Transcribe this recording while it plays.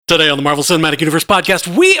Today on the Marvel Cinematic Universe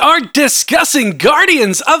podcast, we are discussing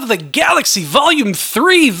Guardians of the Galaxy Volume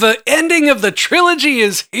 3. The ending of the trilogy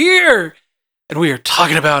is here. And we are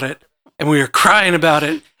talking about it. And we are crying about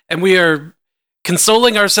it. And we are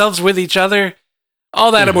consoling ourselves with each other.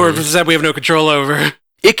 All that and more that we have no control over.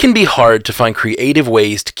 It can be hard to find creative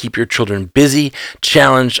ways to keep your children busy,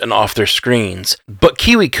 challenged, and off their screens. But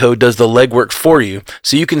KiwiCo does the legwork for you,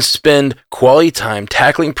 so you can spend quality time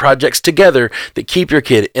tackling projects together that keep your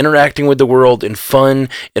kid interacting with the world in fun,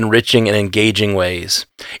 enriching, and engaging ways.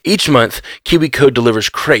 Each month, KiwiCo delivers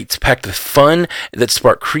crates packed with fun that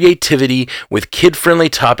spark creativity with kid-friendly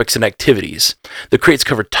topics and activities. The crates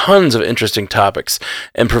cover tons of interesting topics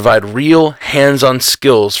and provide real, hands-on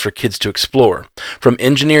skills for kids to explore. From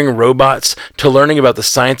engineering robots to learning about the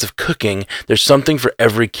science of cooking, there's something for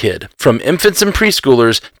every kid, from infants and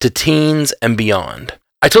preschoolers to teens and beyond.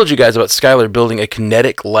 I told you guys about Skylar building a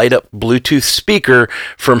kinetic light-up Bluetooth speaker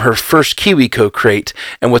from her first KiwiCo crate,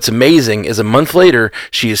 and what's amazing is a month later,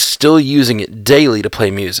 she is still using it daily to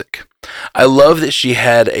play music. I love that she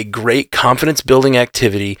had a great confidence-building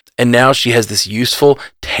activity, and now she has this useful,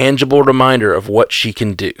 tangible reminder of what she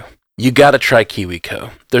can do. You gotta try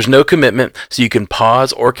KiwiCo. There's no commitment, so you can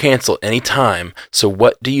pause or cancel anytime, so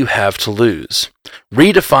what do you have to lose?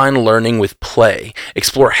 Redefine learning with play.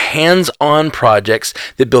 Explore hands-on projects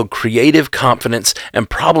that build creative confidence and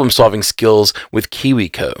problem-solving skills with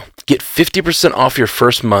KiwiCo. Get 50% off your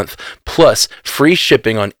first month, plus free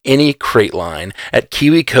shipping on any crate line at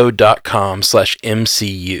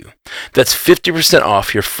kiwico.com/MCU. That's 50%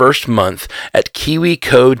 off your first month at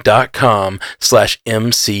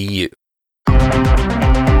kiwico.com/MCU.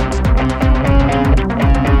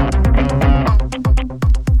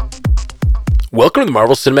 Welcome to the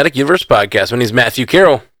Marvel Cinematic Universe podcast. My name is Matthew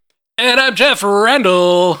Carroll. And I'm Jeff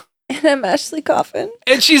Randall. And I'm Ashley Coffin.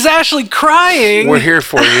 And she's Ashley crying. We're here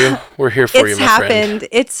for you. We're here for you, my friend. It's happened.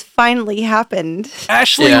 It's finally happened.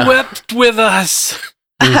 Ashley wept with us.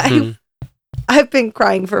 Mm-hmm. I've been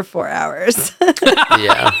crying for 4 hours.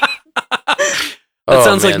 Yeah. That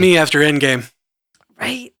sounds like me after Endgame.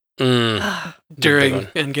 Right? During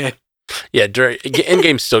Endgame. Yeah,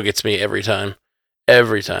 Endgame still gets me every time.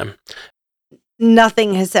 Every time.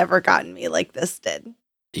 Nothing has ever gotten me like this did.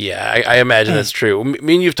 Yeah, I imagine that's true.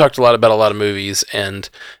 Me and you've talked a lot about a lot of movies, and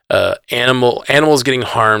animals getting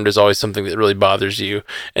harmed is always something that really bothers you.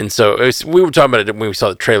 And so we were talking about it when we saw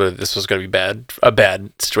the trailer that this was going to be a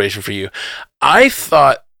bad situation for you. I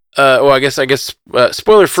thought, I guess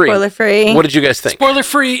spoiler free. Spoiler free. What did you guys think? Spoiler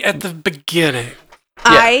free at the beginning.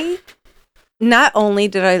 Yeah. Not only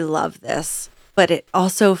did I love this, but it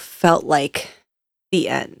also felt like the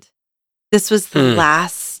end. This was the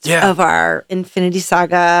last of our Infinity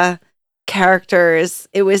Saga characters.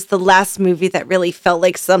 It was the last movie that really felt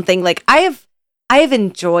like something. Like I have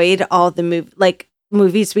enjoyed all the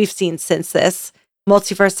movies we've seen since this.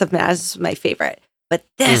 Multiverse of Madness is my favorite, but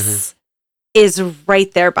this is right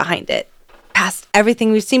there behind it, past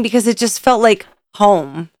everything we've seen, because it just felt like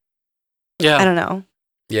home. Yeah, I don't know.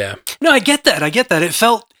 Yeah, no, I get that.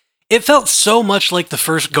 It felt so much like the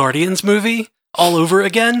first Guardians movie all over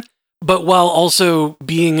again. But while also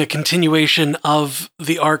being a continuation of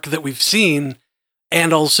the arc that we've seen,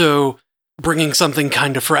 and also bringing something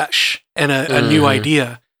kind of fresh and a new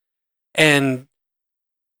idea. And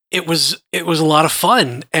it was a lot of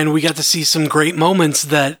fun, and we got to see some great moments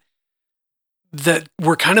that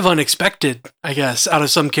were kind of unexpected, I guess, out of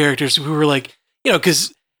some characters who were like,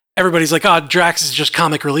 because everybody's like, Drax is just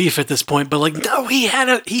comic relief at this point, but like, no, he had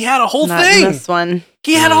a whole Not thing. In this one.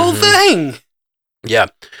 He had a whole thing. Yeah.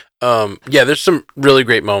 There's some really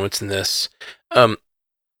great moments in this. I'm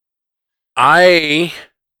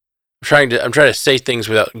trying to say things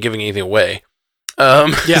without giving anything away.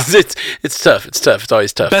 It's tough. It's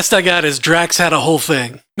always tough. Best I got is Drax had a whole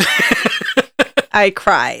thing. I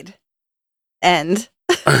cried. And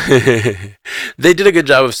they did a good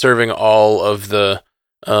job of serving all of the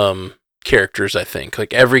characters, I think.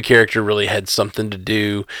 Like every character really had something to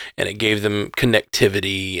do, and it gave them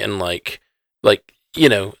connectivity and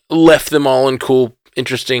left them all in cool,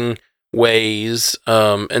 interesting ways.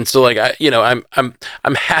 And so I'm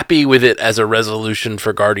happy with it as a resolution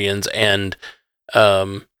for Guardians, and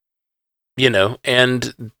and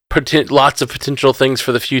lots of potential things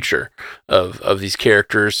for the future of these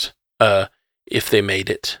characters if they made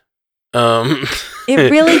it. It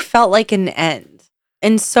really felt like an end.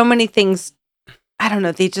 And so many things, I don't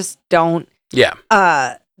know, they just don't. Yeah.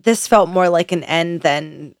 This felt more like an end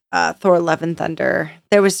than Thor: Love and Thunder.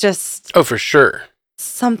 There was just... Oh, for sure.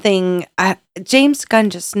 Something... James Gunn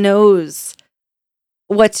just knows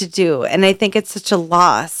what to do. And I think it's such a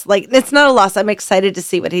loss. Like, it's not a loss. I'm excited to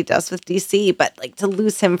see what he does with DC, but like to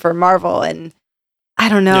lose him for Marvel, and I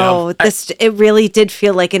don't know. It really did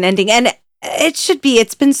feel like an ending. And it should be.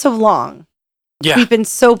 It's been so long. Yeah. We've been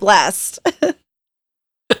so blessed.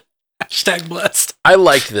 Hashtag blessed. I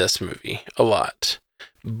liked this movie a lot.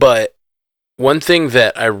 But one thing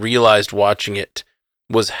that I realized watching it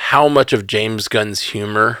was how much of James Gunn's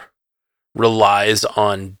humor relies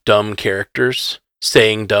on dumb characters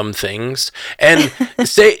saying dumb things. And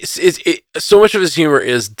so much of his humor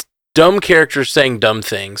is dumb characters saying dumb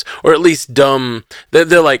things, or at least dumb,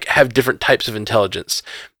 they're like have different types of intelligence.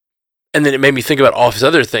 And then it made me think about all of his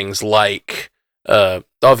other things, like all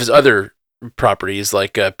of his other properties,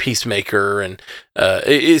 like Peacemaker, and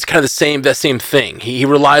it's kind of that same thing. He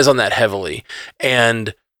relies on that heavily.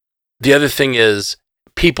 And the other thing is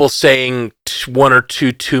people saying one or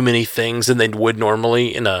two too many things than they would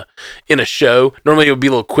normally in a show. Normally it would be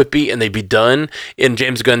a little quippy and they'd be done. In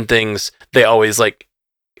James Gunn things, they always like,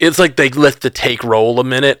 it's like they let the take roll a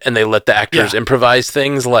minute and they let the actors improvise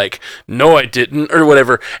things like, no, I didn't, or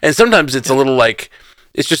whatever. And sometimes it's a little like,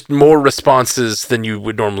 it's just more responses than you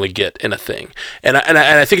would normally get in a thing. And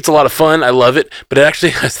I think it's a lot of fun. I love it. But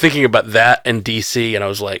actually, I was thinking about that and DC, and I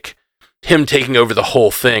was like, him taking over the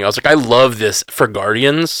whole thing. I was like, I love this for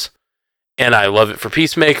Guardians, and I love it for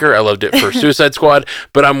Peacemaker. I loved it for Suicide Squad.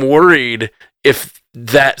 But I'm worried if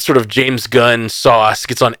that sort of James Gunn sauce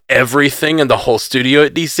gets on everything in the whole studio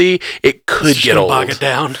at DC, it could get old. Bog it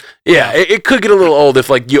down. Yeah, it could get a little old if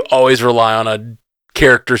like you always rely on a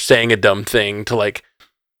character saying a dumb thing to like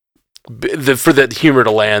for the humor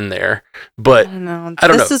to land there. But I don't know.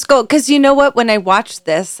 This is cool because you know what? When I watch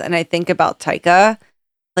this and I think about Taika,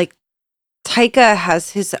 like Taika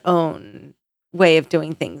has his own way of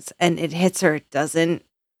doing things, and it hits or it doesn't.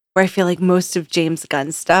 Where I feel like most of James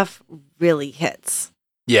Gunn's stuff really hits.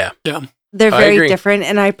 Yeah. They're very different,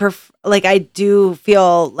 and I do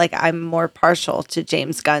feel like I'm more partial to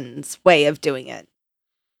James Gunn's way of doing it.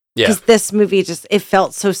 Yeah. Because this movie it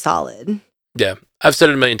felt so solid. Yeah. I've said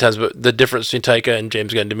it a million times, but the difference between Taika and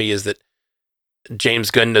James Gunn to me is that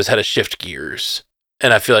James Gunn knows how to shift gears.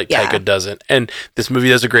 And I feel like Taika doesn't. And this movie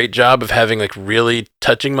does a great job of having like really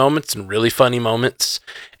touching moments and really funny moments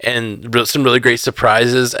and some really great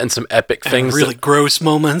surprises and some epic things. Really gross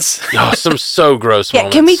moments. Oh, some so gross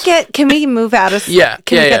moments. Can we move out of get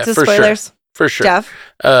to spoilers? Sure. For sure. Jeff?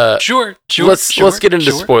 Sure. Let's get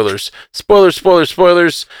into spoilers. Spoilers.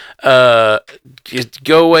 Go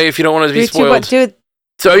away if you don't want to be spoiled.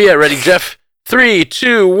 So yeah, ready, Jeff? 3,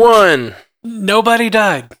 2, 1. Nobody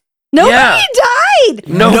died. Nobody died.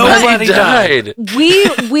 Nobody died.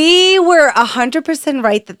 We were 100%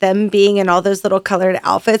 right that them being in all those little colored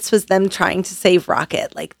outfits was them trying to save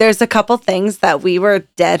Rocket. Like, there's a couple things that we were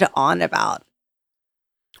dead on about.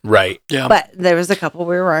 Right. Yeah. But there was a couple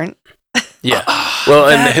we weren't. Yeah. Well,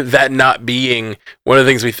 and that not being one of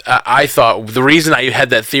the things I thought the reason I had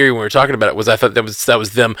that theory when we were talking about it was I thought that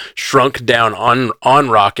was them shrunk down on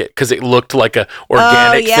Rocket because it looked like a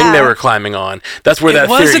organic thing they were climbing on. That's where that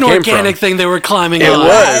theory came from. It was an organic thing they were climbing on. It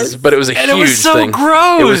was, but it was a huge thing. It was so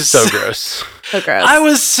gross. It was so gross. So gross.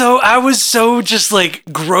 I was so just like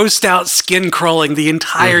grossed out, skin crawling the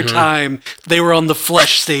entire time they were on the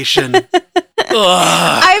flesh station.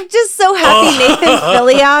 I'm just so happy Nathan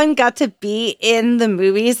Fillion got to be in the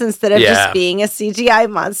movies instead of just being a CGI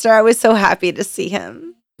monster. I was so happy to see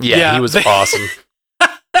him. Yeah, he was awesome.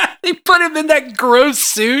 They put him in that gross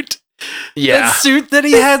suit. Yeah. That suit that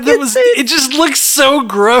he had it just looks so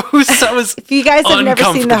gross. If you guys have never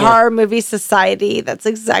seen the Horror Movie Society, that's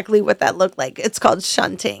exactly what that looked like. It's called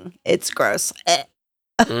shunting. It's gross.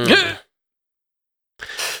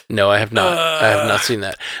 No, I have not. I have not seen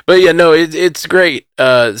that. But yeah, no, it's great.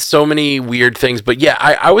 So many weird things. But yeah,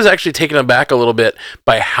 I was actually taken aback a little bit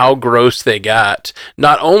by how gross they got.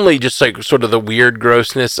 Not only just like sort of the weird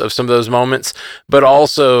grossness of some of those moments, but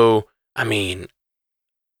also, I mean,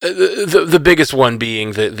 the biggest one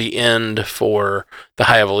being the end for the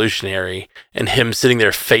High Evolutionary and him sitting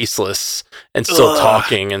there faceless and still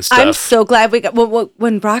talking and stuff. I'm so glad we got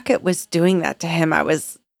when Rocket was doing that to him. I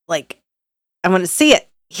was like, I want to see it.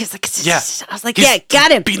 He was like, I was like,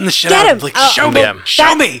 got him. Beating the shit out of him. Like,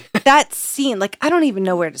 show me. That scene, like, I don't even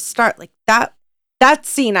know where to start. Like, that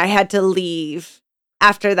scene, I had to leave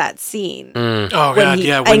after that scene. Oh, God,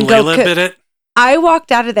 when Layla bit it. I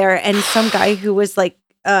walked out of there, and some guy who was, like,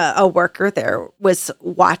 a worker there was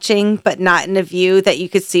watching, but not in a view that you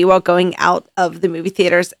could see while going out of the movie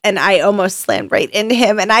theaters. And I almost slammed right into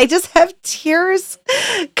him. And I just have tears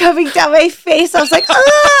coming down my face. I was like,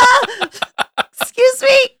 excuse me,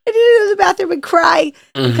 I need to go to the bathroom and cry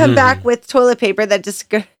and come back with toilet paper that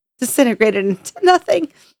just disintegrated into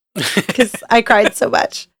nothing because I cried so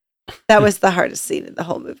much. That was the hardest scene in the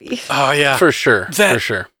whole movie. Oh yeah, for sure.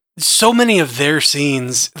 So many of their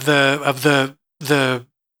scenes, the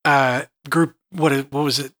group, what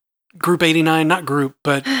was it? Group 89, not group,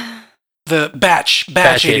 but the batch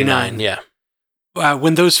 89. Yeah.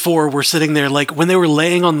 When those four were sitting there, like when they were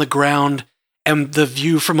laying on the ground and the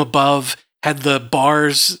view from above had the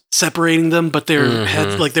bars separating them, but their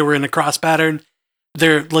heads, like they were in a cross pattern.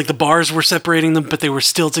 They're like the bars were separating them, but they were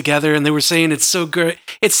still together. And they were saying, it's so great.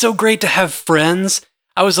 It's so great to have friends.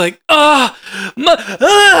 I was like, my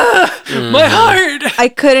heart.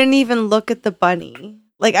 I couldn't even look at the bunny.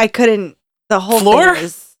 Like I couldn't, the whole floor thing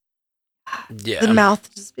was, the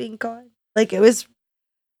mouth just being gone. Like it was,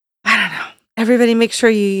 I don't know. Everybody make sure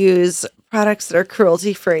you use products that are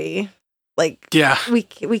cruelty free. Like, yeah, we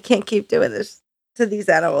can't keep doing this to these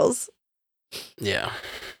animals. Yeah.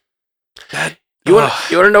 You want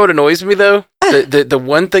to know what annoys me though? The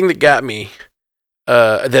one thing that got me,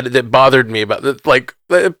 that bothered me about the, like,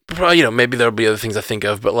 probably, maybe there'll be other things I think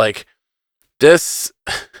of, but like this.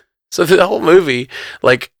 So the whole movie,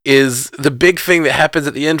 like, is the big thing that happens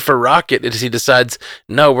at the end for Rocket is he decides,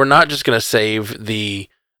 no, we're not just gonna save the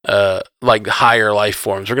like higher life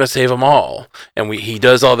forms. We're gonna save them all, and he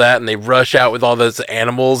does all that, and they rush out with all those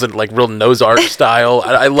animals and like real Noah's Ark style.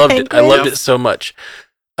 I loved it. I loved it so much.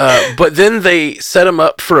 But then they set him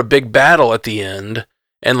up for a big battle at the end,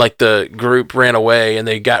 and like the group ran away, and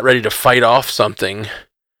they got ready to fight off something,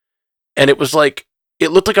 and it was like it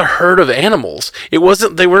looked like a herd of animals. It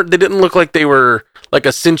wasn't. They didn't look like they were like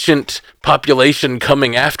a sentient population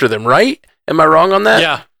coming after them. Right? Am I wrong on that?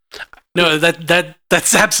 Yeah. No,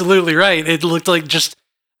 that's absolutely right. It looked like just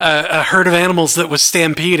a herd of animals that was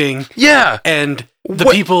stampeding. Yeah. And the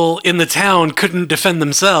people in the town couldn't defend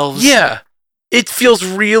themselves. Yeah. It feels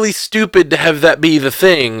really stupid to have that be the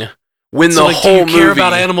thing when so the whole movie... do you care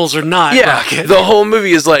about animals or not, yeah, Rocket? The whole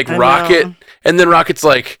movie is like Rocket, and then Rocket's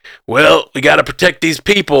like, well, we got to protect these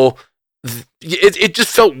people. It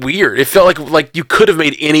just felt weird. It felt like you could have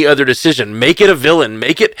made any other decision. Make it a villain.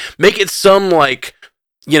 Make it some like...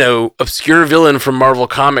 obscure villain from Marvel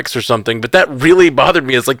Comics or something, but that really bothered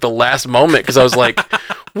me as like the last moment because I was like,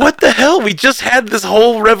 what the hell? We just had this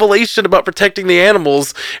whole revelation about protecting the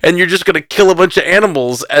animals and you're just going to kill a bunch of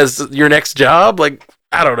animals as your next job? Like,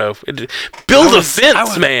 I don't know. Build a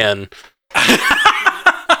fence, man.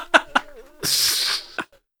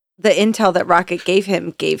 The intel that Rocket gave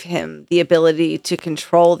him the ability to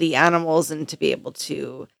control the animals and to be able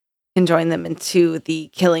to conjoin them into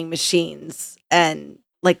the killing machines and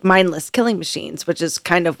like mindless killing machines, which is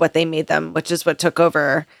kind of what they made them, which is what took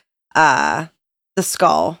over the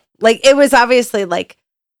skull. Like it was obviously like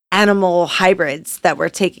animal hybrids that were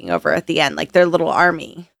taking over at the end, like their little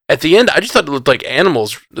army. At the end, I just thought it looked like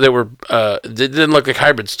animals that were, they didn't look like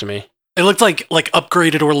hybrids to me. It looked like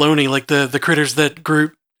upgraded Orloni, like the critters that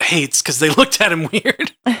Groot hates because they looked at him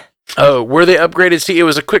weird. Oh, were they upgraded? See, it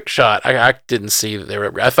was a quick shot. I didn't see that they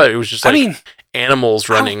were upgraded. I thought it was just like animals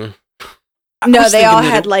running. No, they all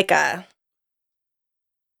had like a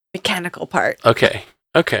mechanical part. Okay.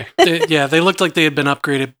 They looked like they had been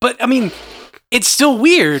upgraded. But, I mean, it's still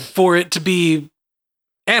weird for it to be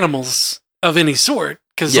animals of any sort.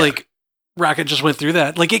 Because, like, Rocket just went through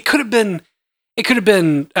that. Like, it could have been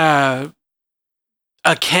a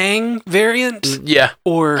Kang variant. Yeah,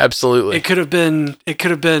 or absolutely. It could have been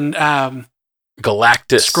Galactus.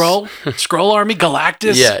 Skrull Army,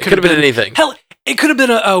 Galactus. Yeah, it could have been anything. Hell, it could have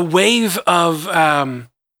been a wave of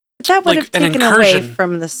that would have taken away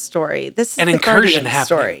from the story. This is an incursion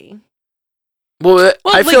story. Well,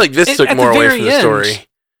 I feel like this took more away from the story.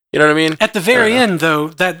 You know what I mean? At the very end, though,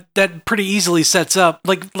 that pretty easily sets up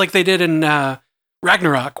like they did in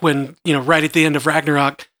Ragnarok when right at the end of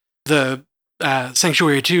Ragnarok, the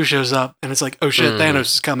Sanctuary 2 shows up and it's like, oh shit,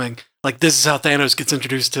 Thanos is coming. Like this is how Thanos gets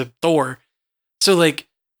introduced to Thor. So like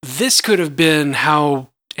this could have been how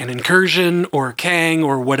an incursion or Kang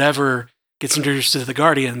or whatever gets introduced to the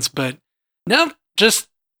Guardians, but no, just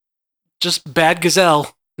bad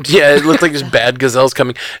gazelle. Yeah, it looked like just bad gazelles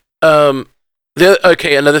coming.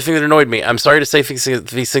 Okay, another thing that annoyed me. I'm sorry to say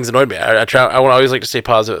these things annoyed me. I would always like to stay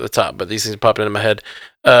positive at the top, but these things popped into my head.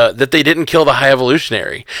 That they didn't kill the High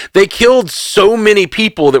Evolutionary. They killed so many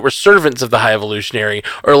people that were servants of the High Evolutionary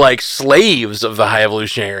or like slaves of the High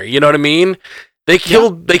Evolutionary. You know what I mean? They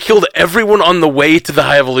killed everyone on the way to the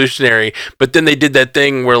High Evolutionary, but then they did that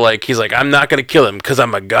thing where like he's like, I'm not gonna kill him because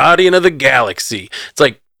I'm a guardian of the galaxy. It's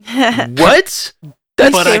like, what?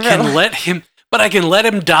 But I can let him. But I can let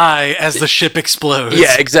him die as the ship explodes.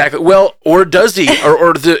 Yeah, exactly. Well, or does he?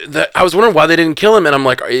 Or I was wondering why they didn't kill him, and I'm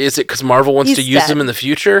like, is it because Marvel wants to use him in the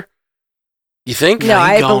future? You think? No,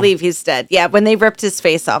 I believe he's dead. Yeah, when they ripped his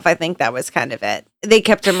face off, I think that was kind of it. They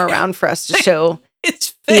kept him around for us to show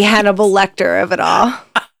the Hannibal Lecter of it all.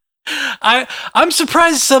 I'm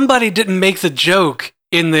surprised somebody didn't make the joke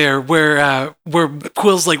in there where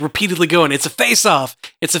Quill's like repeatedly going, "It's a face off,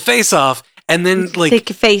 it's a face off," and then like take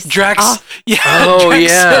your face Drax, off.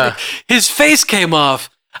 Drax said his face came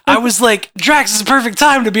off. I was like, Drax, is a perfect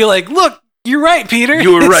time to be like, look, you're right, Peter.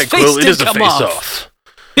 You were right, Quill. It is a face off.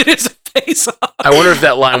 It is a face off. I wonder if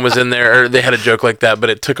that line was in there, or they had a joke like that, but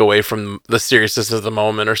it took away from the seriousness of the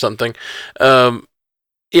moment or something. I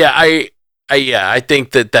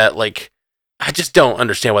think that like, I just don't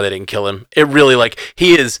understand why they didn't kill him. It really, like,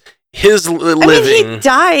 he is his living. I mean, he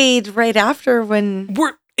died right after when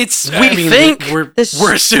we're assuming.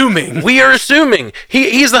 We are assuming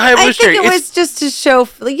he's the High Evolutionary. I think it was just to show,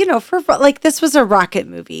 for like, this was a Rocket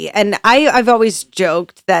movie, and I've always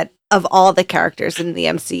joked that of all the characters in the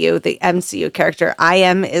MCU character I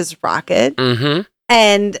am is Rocket. Mm-hmm.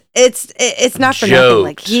 And it's not for nothing.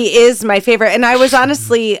 Like, he is my favorite. And I was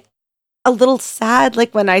honestly a little sad,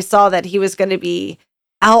 like, when I saw that he was going to be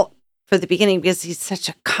out for the beginning, because he's such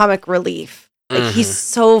a comic relief. Like, he's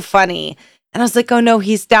so funny. And I was like, oh no,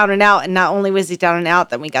 he's down and out. And not only was he down and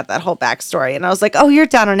out, then we got that whole backstory. And I was like, oh, you're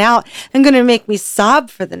down and out. I'm going to make me sob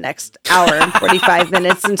for the next hour and 45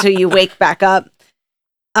 minutes until you wake back up.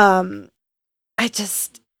 It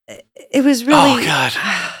was really. Oh God.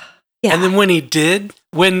 Yeah. And then when he did,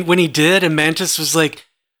 and Mantis was like,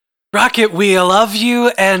 Rocket, we love you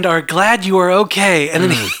and are glad you are okay. And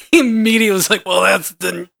then he immediately was like, well,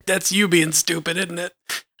 that's you being stupid, isn't it?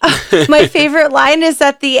 My favorite line is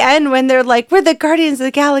at the end when they're like, we're the Guardians of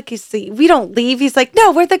the Galaxy. We don't leave. He's like,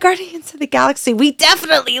 no, we're the Guardians of the Galaxy. We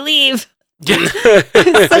definitely leave.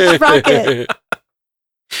 Such Rocket.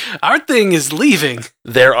 Our thing is leaving.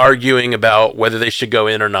 They're arguing about whether they should go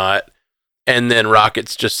in or not. And then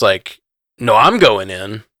Rocket's just like, no, I'm going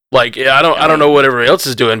in. Like, I don't know what everybody else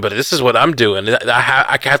is doing, but this is what I'm doing.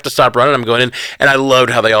 I have to stop running. I'm going in. And I loved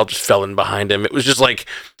how they all just fell in behind him. It was just like,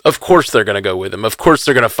 of course they're going to go with him. Of course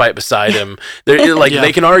they're going to fight beside him. They're like,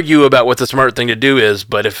 they can argue about what the smart thing to do is,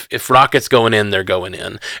 but if Rocket's going in, they're going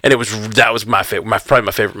in. And that was my favorite, probably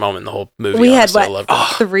my favorite moment in the whole movie. We had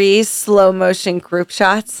 3 slow motion group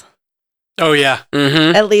shots. Oh yeah,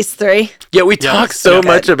 At least 3. Yeah, we talked so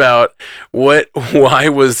much about why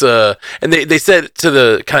was and they said to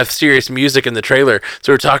the kind of serious music in the trailer.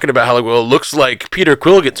 So we're talking about how, like, well, it looks like Peter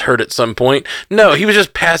Quill gets hurt at some point. No, he was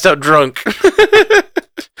just passed out drunk. And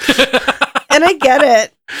I get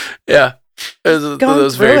it. Yeah, it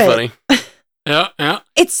was very funny. Yeah.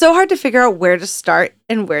 It's so hard to figure out where to start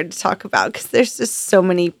and where to talk about, because there's just so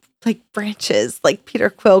many, like, branches, like Peter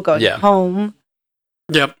Quill going home.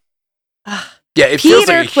 Yep. Yeah, it feels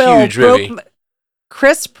like a huge movie.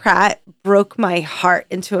 Chris Pratt broke my heart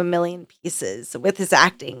into a million pieces with his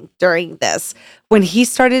acting during this. When he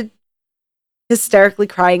started hysterically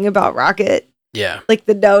crying about Rocket. Yeah. Like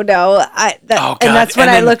the no. And that's when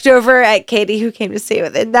I looked over at Katie, who came to see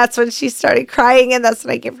it. And that's when she started crying. And that's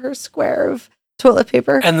when I gave her a square of toilet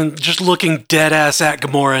paper. And then just looking dead ass at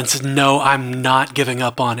Gamora and said, no, I'm not giving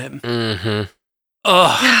up on him. Mm-hmm.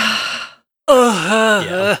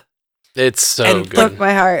 Yeah. It's so good. Broke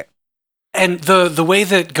my heart. And the way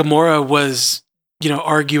that Gamora was,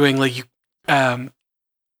 arguing, like, you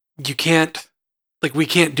can't, like, we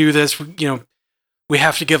can't do this, we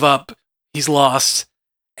have to give up. He's lost.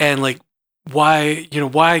 And, like, why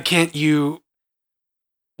can't you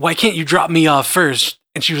drop me off first?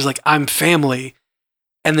 And she was like, I'm family.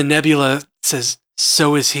 And the Nebula says,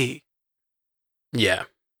 so is he. Yeah.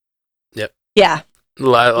 Yep. Yeah.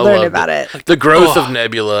 Learn about it. The growth of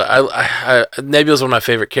Nebula. Nebula's one of my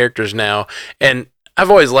favorite characters now, and I've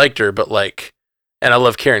always liked her. But and I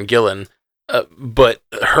love Karen Gillan, but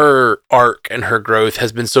her arc and her growth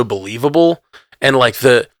has been so believable. And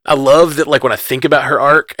I love that. Like, when I think about her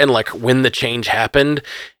arc and like when the change happened,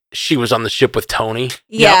 she was on the ship with Tony.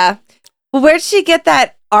 Yeah. Yep. Well, where'd she get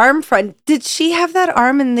that arm from? Did she have that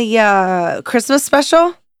arm in the Christmas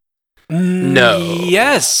special? No.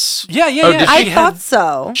 Yes. Yeah. I thought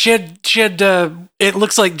so. She had it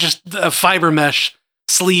looks like just a fiber mesh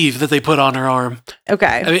sleeve that they put on her arm.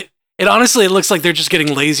 Okay. I mean, it looks like they're just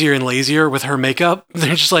getting lazier and lazier with her makeup.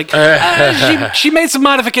 They're just like, she made some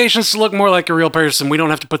modifications to look more like a real person. We don't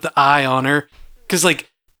have to put the eye on her. Because,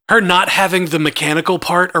 like, her not having the mechanical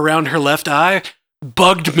part around her left eye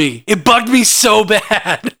bugged me. It bugged me so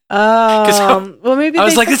bad. Well, maybe I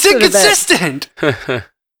was like, it's inconsistent.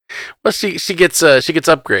 Well, she gets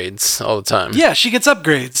upgrades all the time. Yeah, she gets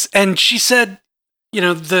upgrades, and she said,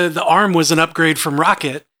 the arm was an upgrade from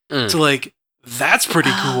Rocket. So like, that's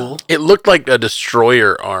pretty cool. It looked like a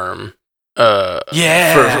destroyer arm.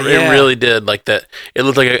 It really did. Like that. It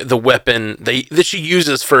looked like the weapon that she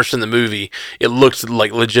uses first in the movie. It looked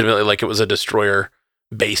like legitimately like it was a destroyer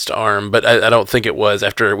based arm, but I don't think it was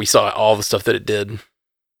after we saw all the stuff that it did.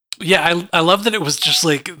 Yeah, I love that it was just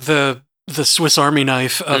like the Swiss Army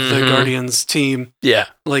knife of the Guardians team. Yeah.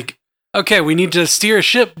 Like, okay, we need to steer a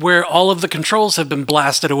ship where all of the controls have been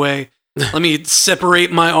blasted away. Let me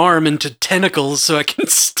separate my arm into tentacles so I can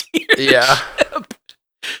steer the ship.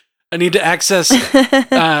 I need to access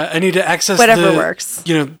whatever works.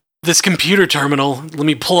 This computer terminal. Let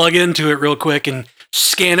me plug into it real quick and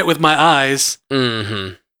scan it with my eyes.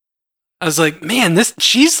 Mm-hmm. I was like, man,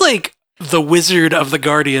 she's like the wizard of the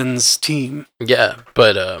Guardians team. Yeah,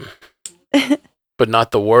 but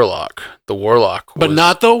not the Warlock. The Warlock was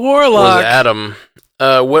Adam.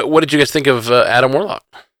 What did you guys think of Adam Warlock?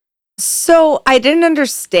 So I didn't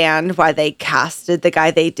understand why they casted the guy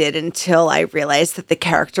they did until I realized that the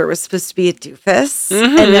character was supposed to be a doofus.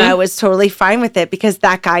 And then I was totally fine with it because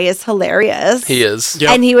that guy is hilarious. He is. Yep.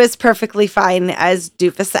 And he was perfectly fine as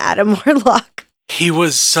doofus Adam Warlock. He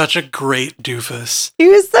was such a great doofus. He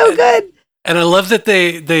was so good. And I love that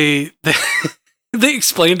they they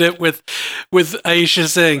explained it with Aisha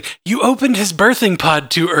saying, "You opened his birthing pod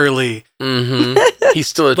too early." Mm-hmm. He's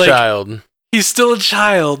still a child. He's still a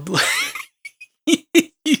child.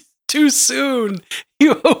 He's too soon.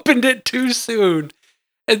 You opened it too soon.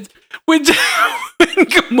 And when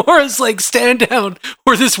Gamora's like, stand down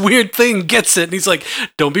or this weird thing gets it, and he's like,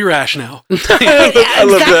 don't be rash now. I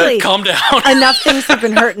love that. Calm down. Enough things have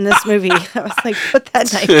been hurt in this movie. I was like, put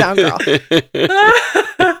that knife down, girl.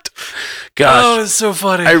 Gosh. Oh, it's so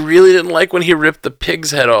funny. I really didn't like when he ripped the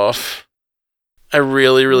pig's head off. I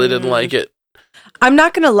really, really didn't like it. I'm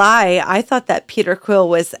not going to lie. I thought that Peter Quill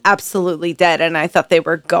was absolutely dead, and I thought they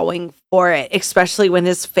were going for it, especially when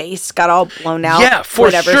his face got all blown out. Yeah,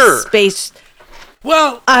 for sure. Space.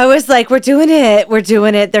 Well, I was like, we're doing it.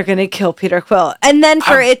 They're going to kill Peter Quill. And then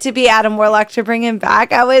for it to be Adam Warlock to bring him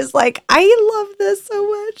back, I was like, I love this so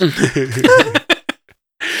much.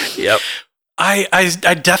 Yep. I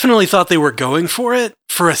definitely thought they were going for it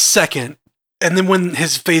for a second. And then when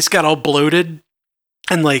his face got all bloated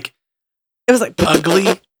and like, it was like ugly.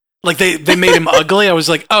 Like they made him ugly. I was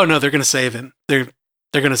like, oh no, they're gonna save him. They're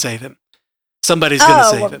gonna save him. Somebody's gonna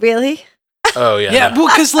save him. Really? Oh yeah. Yeah, well,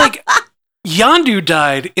 because like Yondu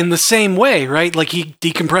died in the same way, right? Like he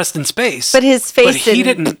decompressed in space. But his face he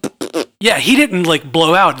didn't. Yeah, he didn't like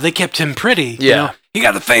blow out. They kept him pretty. Yeah. He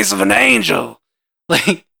got the face of an angel.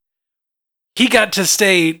 Like he got to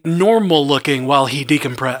stay normal looking while he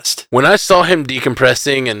decompressed. When I saw him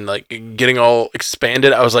decompressing and like getting all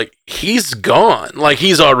expanded, I was like, he's gone. Like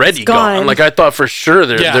he's already gone. Like I thought for sure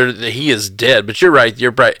that he is dead. But you're right.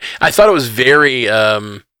 I thought it was very.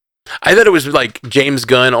 I thought it was like James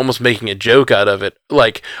Gunn almost making a joke out of it.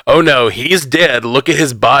 Like, oh no, he's dead. Look at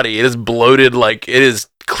his body. It is bloated. Like it is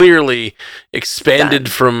clearly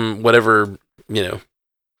expanded from whatever,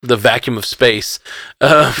 the vacuum of space.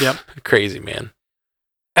 Yep. Crazy, man.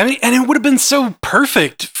 I mean, and it would have been so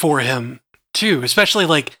perfect for him too, especially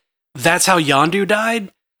like that's how Yondu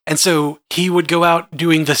died. And so he would go out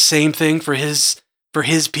doing the same thing for his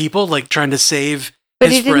people, like trying to save but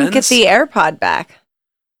his he didn't friends. Get the AirPod back.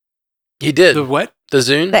 He did. The what? The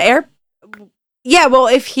Zune? Yeah, well,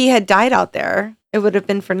 if he had died out there, it would have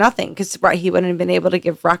been for nothing because he wouldn't have been able to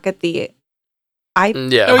give Rocket the he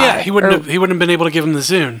wouldn't have been able to give him the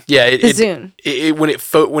Zune. Yeah, the Zune.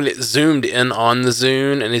 When it zoomed in on the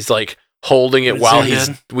Zune and he's like holding it while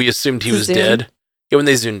we assumed he was dead. Yeah, when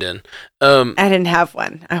they zoomed in. I didn't have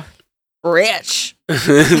one. I'm rich.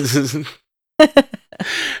 When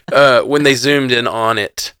they zoomed in on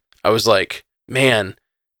it, I was like, man,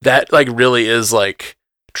 that like really is like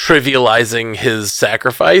trivializing his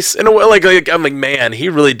sacrifice in a way. Like I'm like, man, he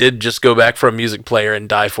really did just go back for a music player and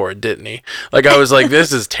die for it, didn't he? Like I was like,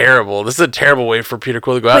 this is terrible. This is a terrible way for Peter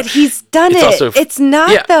Quill to go out. But he's done it. It's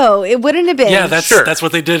not though. It wouldn't have been. Yeah, that's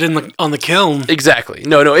what they did on the kiln. Exactly.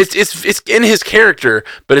 No, it's in his character,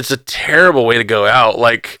 but it's a terrible way to go out.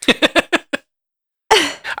 Like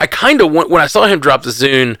I kind of when I saw him drop the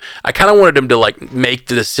Zune, I kind of wanted him to like make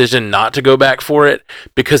the decision not to go back for it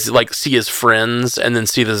because like see his friends and then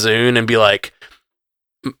see the Zune and be like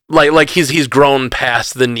he's grown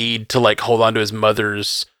past the need to like hold on to his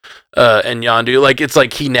mother's and Yondu. Like it's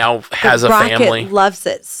like he now has a family. Rocket loves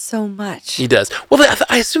it so much. He does. Well,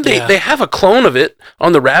 I assume they have a clone of it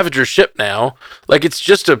on the Ravager ship now. Like it's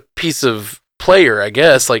just a piece of player, I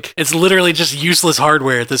guess. Like, it's literally just useless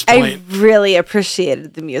hardware at this point. I really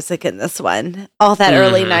appreciated the music in this one. All that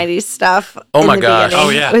early 90s stuff. Oh my gosh. Oh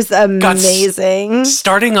yeah. It was amazing.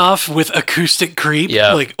 Starting off with Acoustic Creep.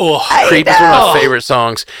 Yeah. Like, oh. Creep is one of my favorite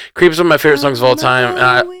songs. Creep is one of my favorite songs of all time.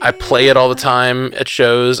 And I play it all the time at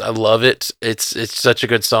shows. I love it. It's such a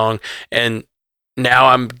good song. And now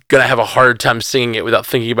I'm gonna have a hard time singing it without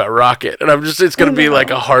thinking about Rocket, and it's gonna be like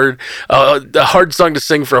a hard song to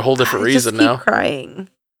sing for a whole different reason now. Crying,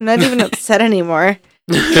 I'm not even upset anymore.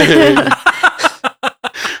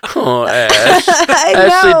 Oh, Ash.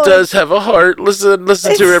 Ashley does have a heart. Listen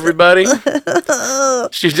to her, everybody.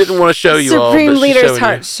 She didn't want to show you all. Supreme Leader's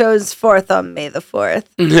heart shows forth on May the 4th.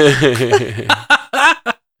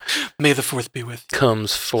 May the 4th be with you.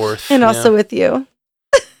 Comes forth. And also with you.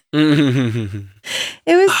 It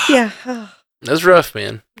was, yeah. That was rough,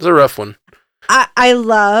 man. It was a rough one. I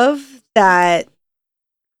love that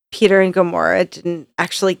Peter and Gamora didn't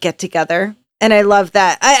actually get together. And I love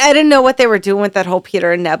that. I didn't know what they were doing with that whole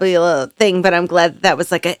Peter and Nebula thing, but I'm glad that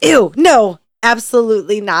was like ew, no,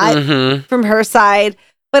 absolutely not from her side.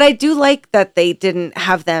 But I do like that they didn't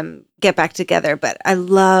have them get back together. But I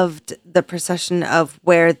loved the procession of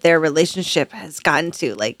where their relationship has gotten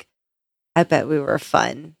to. Like, I bet we were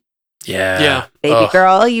fun. Yeah. Baby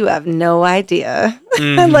girl, you have no idea.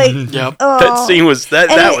 Like, yep. That scene was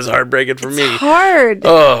that was heartbreaking for me. Hard.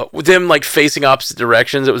 With them like facing opposite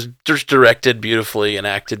directions, it was just directed beautifully and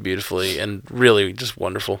acted beautifully and really just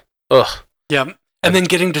wonderful. Yeah. And then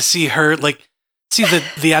getting to see her, like, see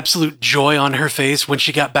the absolute joy on her face when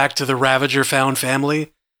she got back to the Ravager found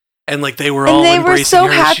family, and like they were all embracing her. They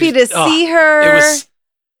were so happy to see her. It was,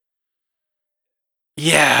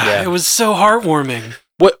 yeah, it was so heartwarming.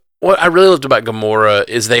 What I really loved about Gamora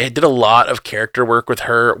is they did a lot of character work with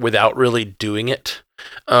her without really doing it.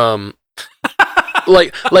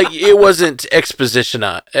 Like it wasn't exposition.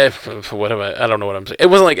 I don't know what I'm saying.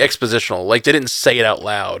 It wasn't like expositional. Like they didn't say it out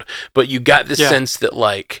loud, but you got the sense that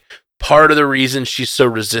like part of the reason she's so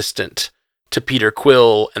resistant to Peter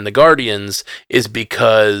Quill and the Guardians is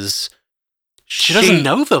because she doesn't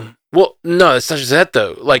know them. Well, no, it's not just that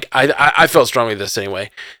though. Like I felt strongly this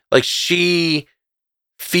anyway. Like she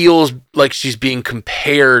feels like she's being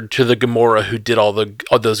compared to the Gamora who did all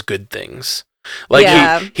those good things. Like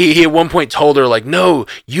he at one point told her like, no,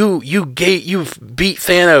 you beat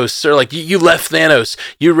Thanos, or like you left Thanos,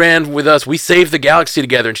 you ran with us, we saved the galaxy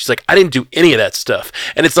together, and she's like, I didn't do any of that stuff.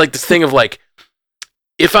 And it's like this thing of like,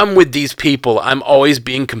 if I'm with these people, I'm always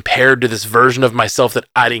being compared to this version of myself that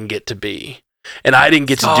I didn't get to be. And I didn't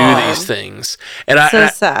get to do these things. And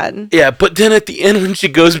sad. Yeah, but then at the end when she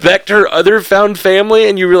goes back to her other found family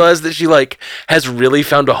and you realize that she like has really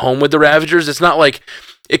found a home with the Ravagers, it's not like,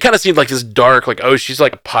 it kind of seemed like this dark, like, oh, she's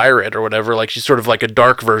like a pirate or whatever, like she's sort of like a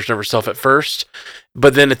dark version of herself at first.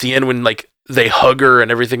 But then at the end when like they hug her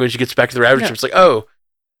and everything when she gets back to the Ravagers, it's like, oh,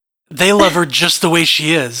 they love her just the way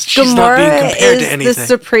she is. She's Gamora not being compared to anything. Is the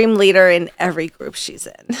supreme leader in every group she's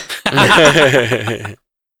in.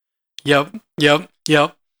 Yep.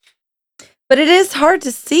 But it is hard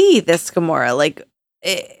to see this Gamora. Like,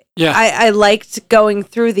 I liked going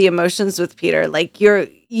through the emotions with Peter. Like,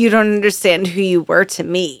 you don't understand who you were to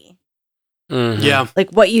me. Mm-hmm. Yeah. Like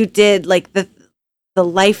what you did, like the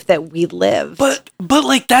life that we live. But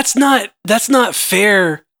like that's not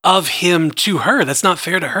fair of him to her. That's not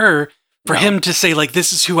fair to her for him to say like,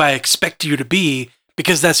 this is who I expect you to be,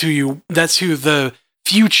 because that's who the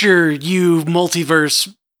future you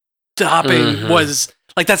multiverse hopping was,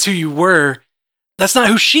 like, that's who you were. That's not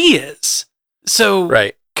who she is. So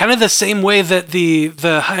kind of the same way that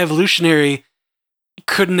the High Evolutionary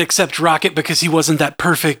couldn't accept Rocket because he wasn't that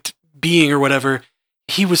perfect being or whatever,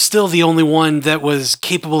 he was still the only one that was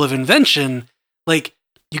capable of invention. Like,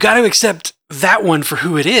 you got to accept that one for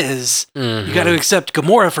who it is. You got to accept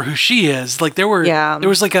Gamora for who she is. Like, there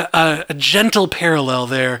was like a gentle parallel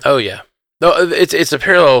there. Oh yeah. No, it's a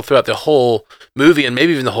parallel throughout the whole movie and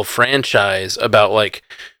maybe even the whole franchise about like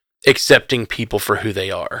accepting people for who they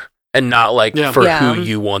are and not like for who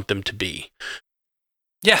you want them to be.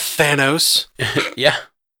 Yeah, Thanos. Yeah.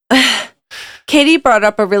 Katie brought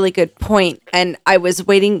up a really good point, and I was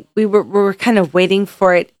waiting. We were kind of waiting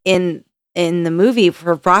for it in the movie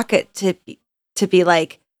for Rocket to be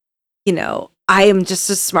like, you know, I am just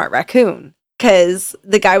a smart raccoon. Because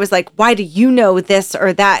the guy was like, why do you know this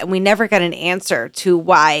or that? And we never got an answer to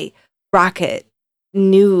why Rocket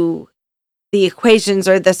knew the equations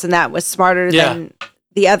or this and that was smarter than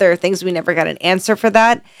the other things. We never got an answer for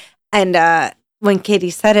that. And when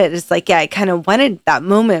Katie said it, it's like, I kind of wanted that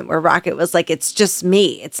moment where Rocket was like, it's just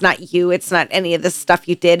me. It's not you. It's not any of this stuff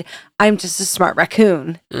you did. I'm just a smart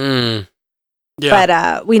raccoon.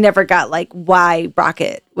 But we never got like why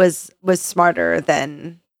Rocket was smarter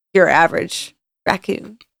than your average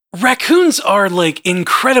raccoon. Raccoons are like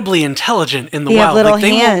incredibly intelligent in the They wild. have little like,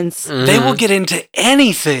 hands. They will get into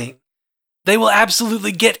anything. They will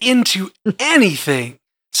absolutely get into anything.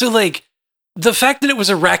 So like the fact that it was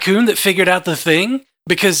a raccoon that figured out the thing,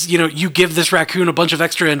 because you give this raccoon a bunch of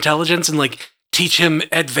extra intelligence and like teach him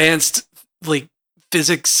advanced like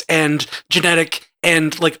physics and genetic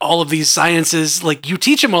and like all of these sciences, like you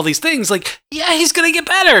teach him all these things, like, yeah, he's gonna get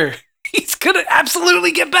better. He's gonna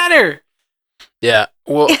absolutely get better. Yeah.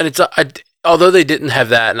 Well, and it's although they didn't have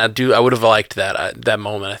that, and I would have liked that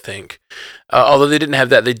moment. I think, although they didn't have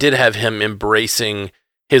that, they did have him embracing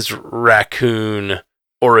his raccoon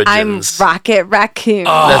origins. I'm Rocket Raccoon.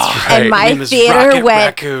 Oh, that's right. And my theater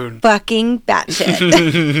went fucking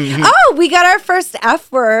batshit. Oh, we got our first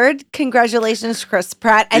F word. Congratulations, Chris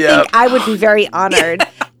Pratt. I think I would be very honored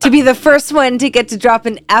to be the first one to get to drop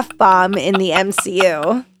an F-bomb in the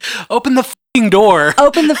MCU. Open the fucking door.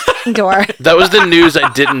 Open the fucking door. That was the news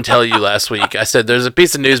I didn't tell you last week. I said there's a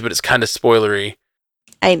piece of news, but it's kind of spoilery.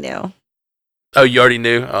 I knew. Oh, you already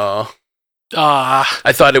knew? Oh.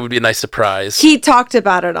 I thought it would be a nice surprise. He talked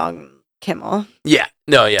about it on Kimmel. Yeah.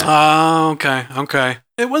 No, yeah. Okay.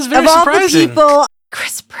 It was very of all surprising. The people,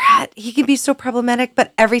 Chris Pratt, he can be so problematic,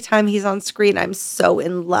 but every time he's on screen, I'm so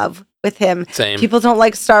in love with him. Same. People don't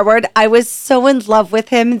like Star-Lord. I was so in love with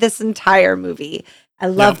him this entire movie. I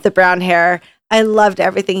loved the brown hair. I loved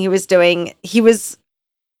everything he was doing. This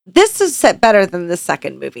is set better than the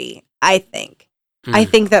second movie, I think. I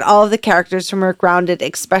think that all of the characters from are grounded,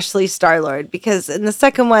 especially Star-Lord, because in the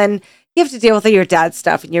second one, you have to deal with all your dad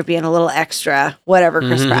stuff and you're being a little extra, whatever,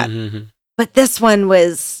 Chris Pratt. But this one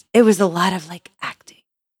was a lot of like acting.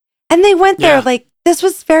 And they went there like, this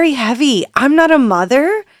was very heavy. I'm not a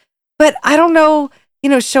mother, but I don't know,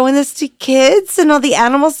 showing this to kids and all the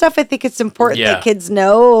animal stuff. I think it's important that kids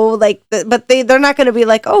know, like, but they're not going to be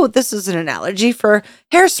like, oh, this is an analogy for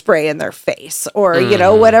hairspray in their face or,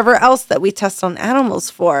 whatever else that we test on animals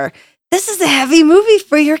for. This is a heavy movie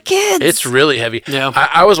for your kids. It's really heavy. Yeah.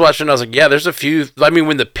 I was watching, I was like, yeah, there's a few. I mean,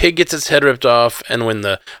 when the pig gets its head ripped off and when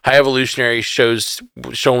the High Evolutionary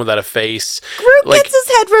shown without a face. Groot gets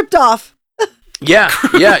his head ripped off. Yeah,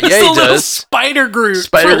 he does. Spider Groot.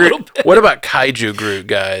 What about Kaiju Groot,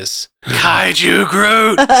 guys? Kaiju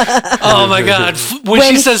Groot. Oh my god. When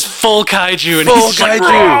she says full kaiju and full he's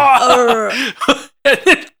kaiju. Like, and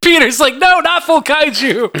then Peter's like, no, not full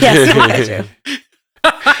kaiju. Yes, full kaiju.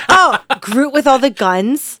 Oh, Groot with all the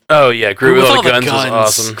guns. Oh yeah, Groot with all the guns was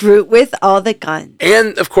awesome. Groot with all the guns.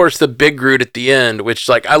 And of course the big Groot at the end, which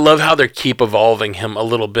like I love how they keep evolving him a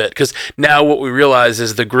little bit, because now what we realize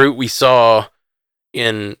is the Groot we saw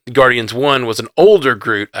in Guardians 1 was an older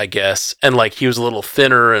Groot, I guess, and like he was a little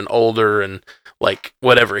thinner and older and like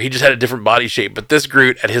whatever. He just had a different body shape. But this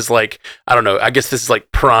Groot at his like, I don't know, I guess this is like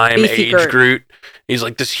prime beefy age Groot. He's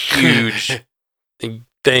like this huge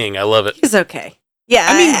thing. I love it. He's okay. Yeah.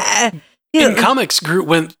 I mean, in comics, Groot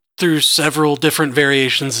went through several different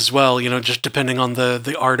variations as well, just depending on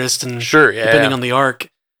the artist and depending on the arc.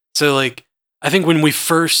 So like, I think when we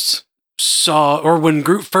first saw, or when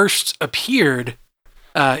Groot first appeared,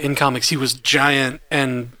 in comics, he was giant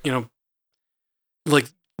and, like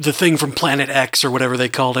the thing from Planet X or whatever they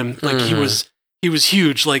called him. Like he was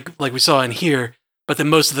huge, like we saw in here. But then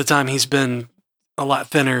most of the time he's been a lot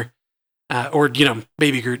thinner, or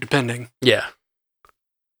baby Groot, depending. Yeah.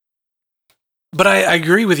 But I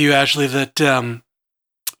agree with you, Ashley, that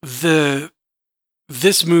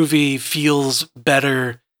this movie feels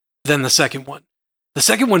better than the second one. The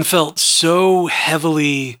second one felt so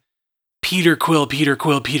heavily Peter Quill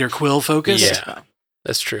focused. Yeah,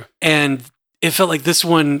 that's true. And it felt like this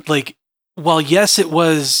one, like, while yes, it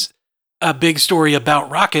was a big story about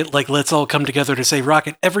Rocket, like, let's all come together to save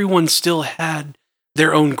Rocket, everyone still had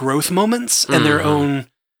their own growth moments and their own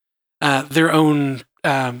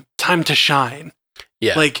time to shine.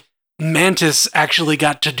 Yeah. Like, Mantis actually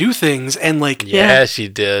got to do things, and like, yeah, she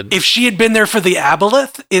did. If she had been there for the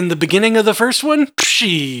aboleth in the beginning of the first one,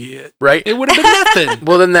 right, it would have been nothing.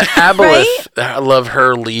 Well, then the aboleth, I love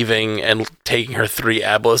her leaving and taking her 3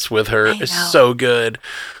 aboleths with her. It's so good.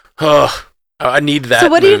 Oh, I need that. So,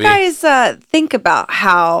 what movie. do you guys think about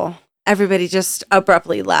how everybody just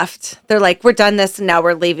abruptly left? They're like, "We're done this, and now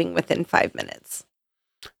we're leaving within 5 minutes."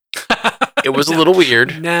 It was a little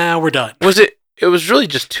weird. Nah, we're done. Was it? It was really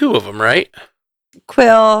just 2 of them, right?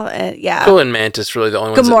 Quill, and yeah. Quill and Mantis really the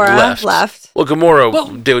only ones that left. Well, Gamora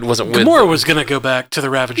wasn't with them. Gamora was going to go back to the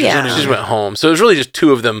Ravagers anyway. She just went home. So it was really just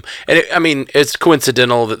two of them. And it's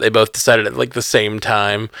coincidental that they both decided at like the same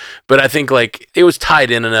time. But I think like it was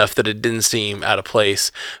tied in enough that it didn't seem out of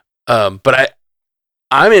place. But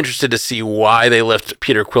I'm interested to see why they left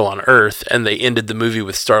Peter Quill on Earth and they ended the movie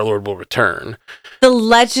with Star-Lord will return. The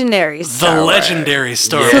legendary Star-Lord.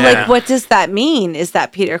 Star-Lord. So like, what does that mean? Is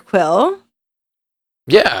that Peter Quill?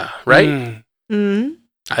 Yeah, right?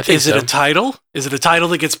 I think Is it a title? Is it a title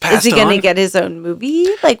that gets passed on? Is he going to get his own movie?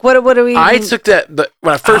 Like, what do we... I took that...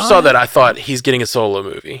 when I first saw that, I thought he's getting a solo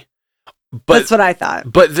movie. But, that's what I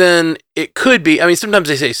thought. But then it could be... I mean, sometimes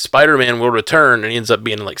they say Spider-Man will return, and he ends up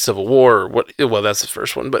being like Civil War. Or what? Well, that's the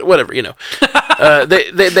first one, but whatever, you know.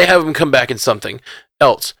 They have him come back in something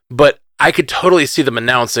else. But I could totally see them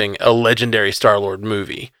announcing a legendary Star-Lord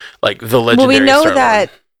movie. Like, the legendary Well, we know Star-Lord.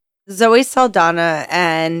 that Zoe Saldana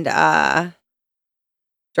and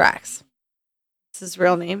Drax, that's his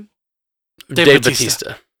real name, Dave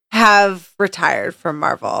Bautista, have retired from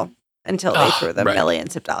Marvel until they threw them right.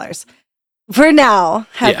 millions of dollars. For now,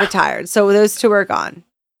 have retired. So those two are gone.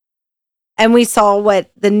 And we saw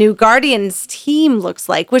what the new Guardians team looks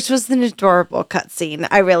like, which was an adorable cutscene.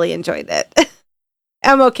 I really enjoyed it.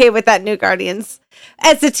 I'm okay with that new Guardians.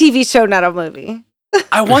 It's a TV show, not a movie.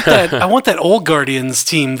 I want that old Guardians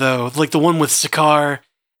team though, like the one with Sakaar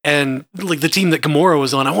and like the team that Gamora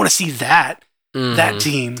was on. I want to see that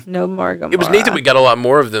team. No more Gamora. It was neat that we got a lot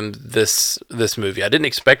more of them this movie. I didn't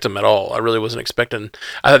expect them at all. I really wasn't expecting.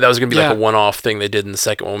 I thought that was going to be like a one-off thing they did in the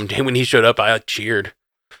second one. When he showed up, I cheered.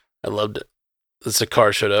 I loved it. The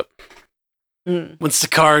Sakaar showed up. When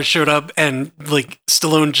Sakaar showed up and like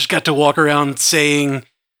Stallone just got to walk around saying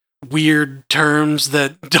weird terms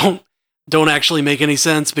that don't actually make any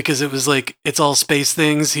sense because it was like it's all space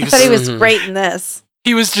things. I thought he was great in this.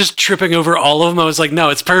 He was just tripping over all of them. I was like, no,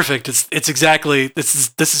 it's perfect. It's exactly this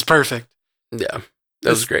is perfect. Yeah, that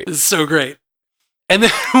was great. It's so great. And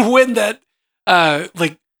then when that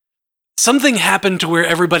like something happened to where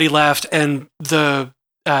everybody laughed, and the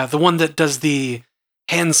one that does the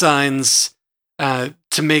hand signs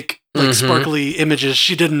to make like sparkly images,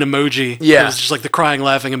 she did an emoji. Yeah, it was just like the crying,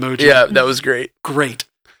 laughing emoji. Yeah, that was great. Great.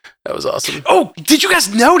 That was awesome. Oh, did you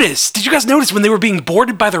guys notice? When they were being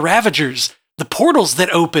boarded by the Ravagers, the portals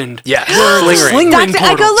that opened? Yeah, sling ring portals.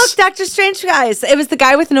 I go look, Doctor Strange, guys. It was the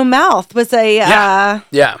guy with no mouth. Was a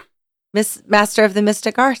Master of the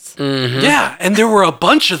Mystic Arts. Yeah, and there were a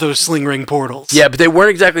bunch of those sling ring portals. Yeah, but they weren't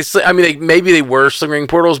exactly. Maybe they were sling ring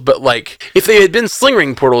portals, but like if they had been sling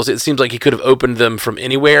ring portals, it seems like he could have opened them from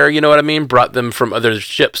anywhere. You know what I mean? Brought them from other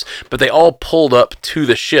ships, but they all pulled up to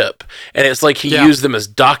the ship, and it's like he used them as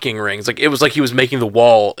docking rings. Like it was like he was making the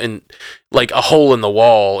wall in like a hole in the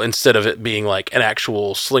wall instead of it being like an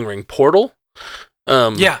actual sling ring portal.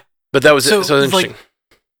 But that was so interesting.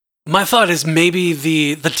 My thought is maybe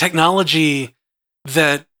the technology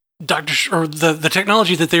that the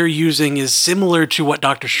technology that they're using is similar to what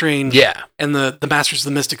Doctor Strange and the Masters of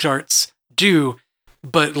the Mystic Arts do,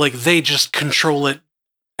 but like they just control it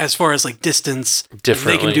as far as like distance.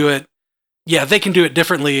 Differently. They can do it. Yeah, they can do it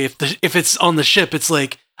differently. If it's on the ship, it's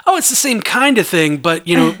like, oh, it's the same kind of thing, but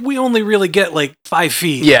you know, we only really get like 5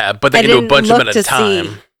 feet. Yeah, but they can do a bunch of them at a time.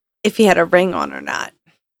 See if he had a ring on or not.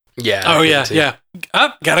 Yeah. Oh, yeah. Oh,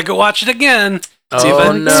 gotta go watch it again. See if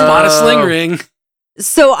I spot a sling ring.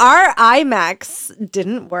 So our IMAX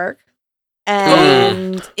didn't work.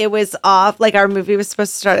 And it was off. Like our movie was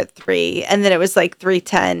supposed to start at 3. And then it was like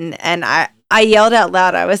 3:10. And I yelled out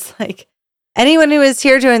loud. I was like, anyone who was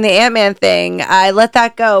here doing the Ant-Man thing, I let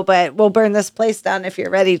that go. But we'll burn this place down if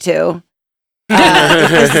you're ready to.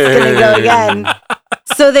 This is going to go again.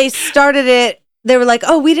 So they started it. They were like,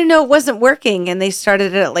 oh, we didn't know it wasn't working. And they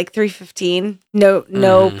started it at like 3:15. No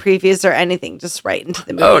previews or anything, just right into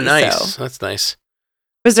the movie. Oh, nice. So. That's nice.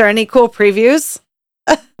 Was there any cool previews?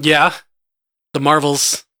 Yeah. The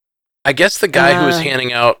Marvels. I guess the guy who was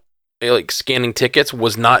handing out, like scanning tickets,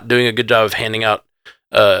 was not doing a good job of handing out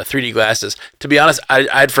 3D glasses. To be honest,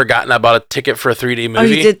 I'd forgotten I bought a ticket for a 3D movie. Oh,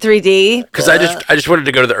 you did 3D? Because I just wanted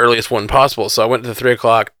to go to the earliest one possible. So I went to 3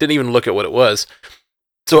 o'clock, didn't even look at what it was.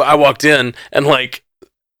 So I walked in and like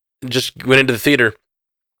just went into the theater,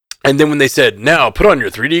 and then when they said, "Now put on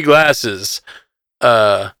your 3D glasses,"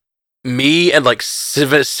 me and like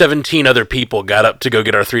 17 other people got up to go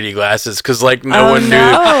get our 3D glasses because like no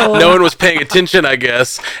one was paying attention, I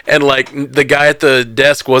guess, and like the guy at the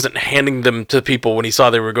desk wasn't handing them to people when he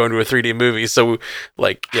saw they were going to a 3D movie. So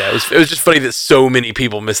like it was just funny that so many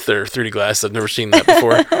people missed their 3D glasses. I've never seen that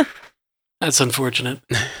before. That's unfortunate.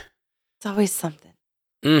 It's always something.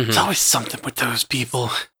 It's always something with those people.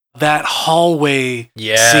 That hallway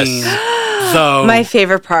Yes. scene, though. My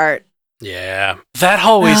favorite part. Yeah. That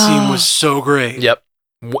hallway scene was so great. Yep.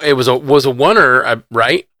 It was a oneer,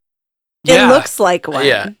 right? It looks like one.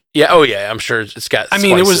 Yeah. Yeah. Oh, yeah. I'm sure it's got. I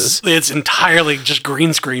mean, splices. it's entirely just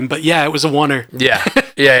green screen, but yeah, it was a oneer. Yeah.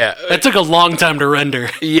 Yeah. That took a long time to render.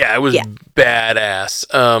 Yeah, it was badass.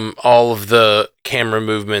 All of the camera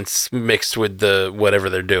movements mixed with the whatever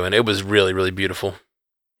they're doing. It was really, really beautiful.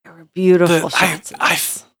 They were beautiful shots. I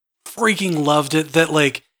freaking loved it that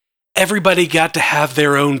like everybody got to have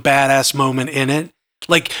their own badass moment in it.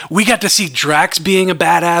 Like we got to see Drax being a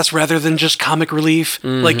badass rather than just comic relief.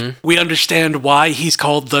 Mm-hmm. Like we understand why he's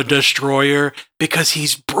called the Destroyer because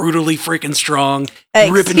he's brutally freaking strong,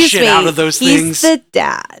 ripping shit out of those things. He's the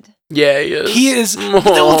dad. Yeah, he is. He is.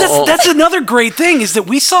 Well, that's another great thing is that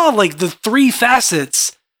we saw like the three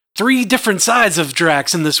facets, three different sides of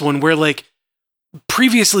Drax in this one. Where like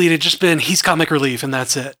previously it had just been he's comic relief and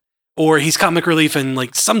that's it. Or he's comic relief and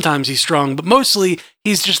like sometimes he's strong, but mostly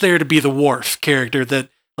he's just there to be the Worf character that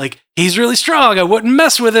like he's really strong. I wouldn't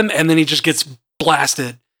mess with him, and then he just gets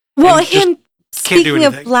blasted. Well, speaking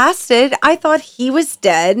of blasted, I thought he was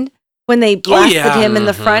dead when they blasted him in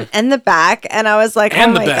the front and the back, and I was like,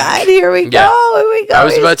 and oh my god, here we go, here we go. I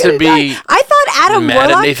was about to be. I thought Adam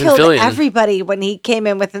Warlock killed Fillion. everybody when he came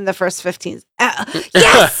in within the first 15.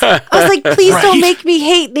 Yes, I was like, please don't make me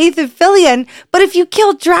hate Nathan Fillion. But if you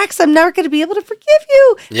killed Drax, I'm never going to be able to forgive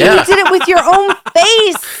you. Yeah, and you did it with your own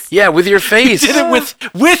face. Yeah, with your face. He did it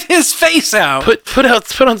with his face out. Put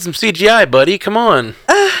on some CGI, buddy. Come on.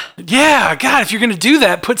 Yeah, God, if you're going to do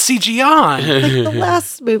that, put CG on. Like the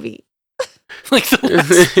last movie. Like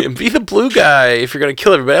be the blue guy if you're gonna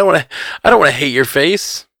kill everybody. I don't want to hate your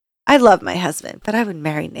face. I love my husband, but I would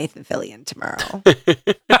marry Nathan Fillion tomorrow.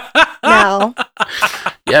 No.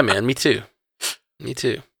 Yeah, man, me too.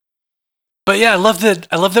 But yeah, I love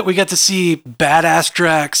that we got to see badass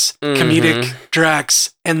Drax, comedic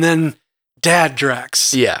Drax, and then Dad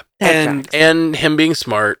Drax. Yeah, Drax. And him being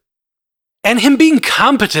smart. And him being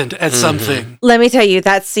competent at something. Let me tell you,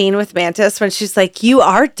 that scene with Mantis when she's like, "You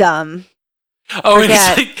are dumb." Oh, and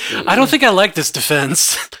he's like, I don't think I like this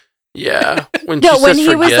defense. Yeah. When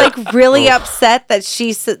he was like really upset that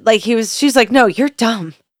she's like, no, you're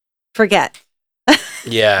dumb. Forget.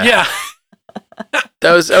 Yeah. Yeah.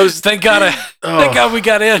 That was thank God we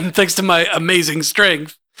got in thanks to my amazing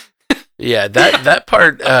strength. Yeah, that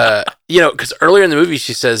part, because earlier in the movie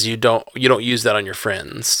she says you don't use that on your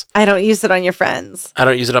friends. I don't use it on your friends. I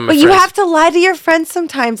don't use it on my friends. But you have to lie to your friends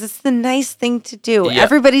sometimes. It's the nice thing to do. Yeah.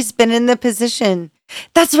 Everybody's been in the position.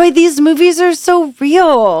 That's why these movies are so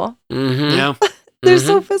real. Mm-hmm. Yeah. They're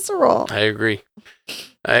so visceral. I agree.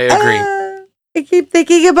 I keep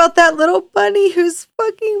thinking about that little bunny whose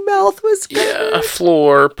fucking mouth was covered. Yeah,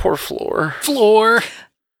 Floor. Poor Floor.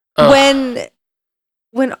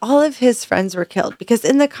 When all of his friends were killed, because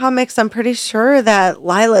in the comics, I'm pretty sure that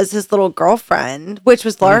Lila's his little girlfriend, which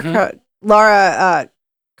was Laura Cardellini.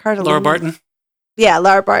 Laura Barton. Yeah,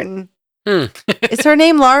 Laura Barton. Is her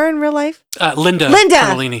name Laura in real life? Linda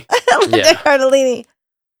Cardellini. Linda Cardellini.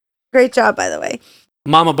 Great job, by the way.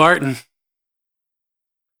 Mama Barton.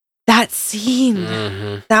 That scene.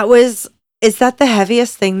 Is that the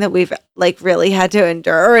heaviest thing that we've like really had to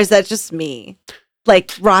endure, or is that just me?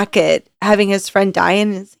 Like Rocket having his friend die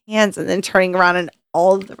in his hands and then turning around and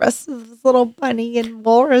all of the rest of his little bunny and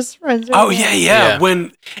Laura's friends. Oh, yeah.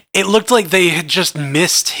 When it looked like they had just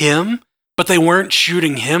missed him, but they weren't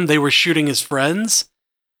shooting him. They were shooting his friends.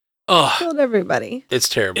 Oh, killed everybody. It's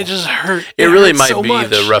terrible. It just hurt. It really might so be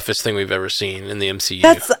much. the roughest thing we've ever seen in the MCU.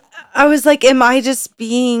 I was like, am I just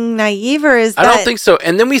being naive, or is that I don't think so.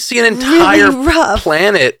 And then we see an entire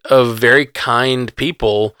planet of very kind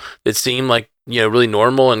people that seem like, really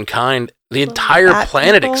normal and kind. The entire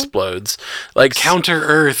planet explodes. Like Counter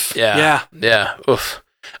Earth. Yeah. Oof.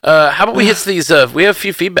 How about we hit these? We have a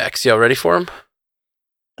few feedbacks. Y'all ready for them?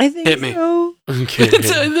 I think hit me. So. Okay. I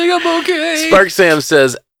think I'm okay. Spark Sam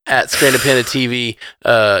says, at Stranded Panda TV,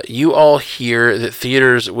 you all hear that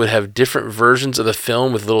theaters would have different versions of the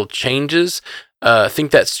film with little changes.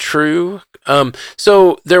 Think that's true?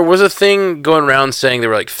 So there was a thing going around saying there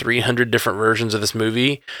were like 300 different versions of this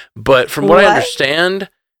movie, but from what I understand,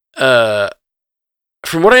 it's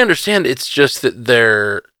just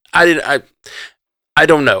that I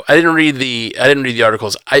don't know. I didn't read the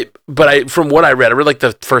articles. From what I read like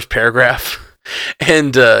the first paragraph.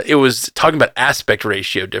 And it was talking about aspect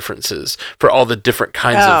ratio differences for all the different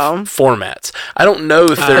kinds of formats. I don't know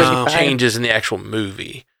if there's changes in the actual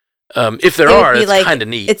movie. If there are, it's kind of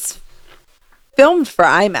neat. It's filmed for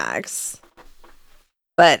IMAX.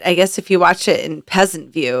 but I guess if you watch it in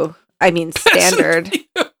peasant view, I mean standard.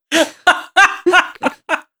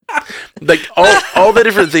 Like all the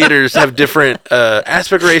different theaters have different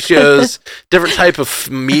aspect ratios, different type of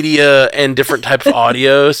media, and different type of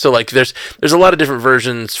audio. So like there's a lot of different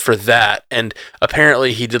versions for that, and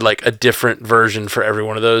apparently he did like a different version for every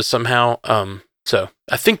one of those somehow. So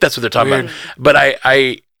I think that's what they're talking about. But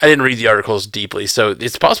I didn't read the articles deeply, so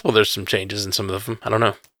it's possible there's some changes in some of them. I don't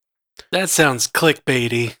know. That sounds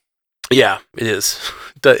clickbaity. Yeah, it is.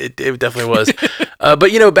 It definitely was.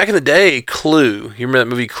 But, you know, back in the day, Clue. You remember that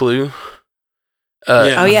movie Clue?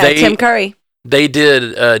 Oh, yeah, Tim Curry. They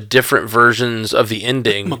did different versions of the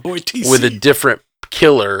ending My boy TC. with a different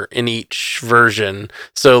killer in each version.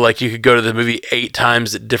 So, like, you could go to the movie 8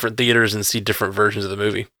 times at different theaters and see different versions of the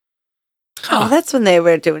movie. Oh, that's when they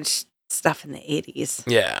were doing stuff in the 80s.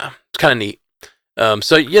 Yeah, it's kind of neat.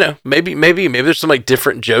 So, you know, maybe there's some like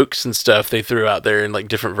different jokes and stuff they threw out there in like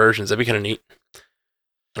different versions. That'd be kind of neat.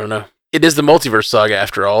 I don't know. It is the multiverse saga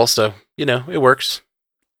after all, so you know it works.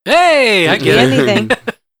 Hey, I get Anything.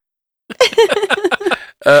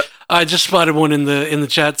 I just spotted one in the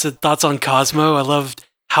chat. Said thoughts on Cosmo. I loved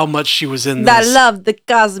how much she was in this. I love the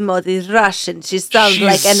Cosmo, the Russian. She sounds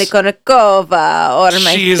She's- like Anna Kournikova or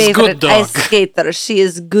my She is good favorite dog. ice skater. She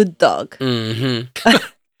is good dog. Mm-hmm.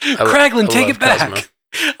 Craglin, take it back. Cosmo.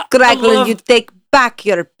 Craglin, love- you take back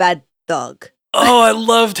your bad dog. Oh, I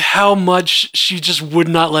loved how much she just would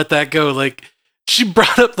not let that go. Like, she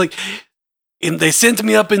brought up, like, and they sent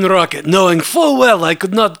me up in rocket, knowing full well I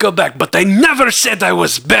could not go back, but they never said I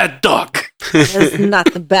was bad dog. It's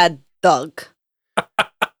not a bad dog.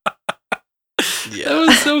 Yeah. That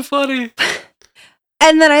was so funny.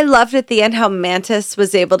 And then I loved at the end how Mantis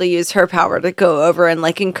was able to use her power to go over and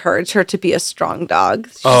like encourage her to be a strong dog.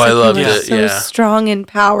 She's Oh, I like, loved "You are it, So yeah. strong and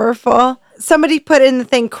powerful. Somebody put in the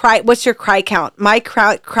thing, what's your cry count? My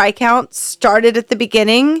cry count started at the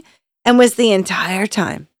beginning and was the entire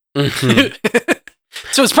time. Mhm.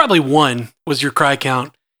 So it's probably 1 was your cry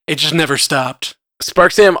count. It just never stopped.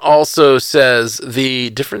 Spark Sam also says the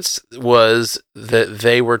difference was that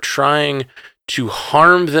they were trying to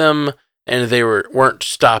harm them and they weren't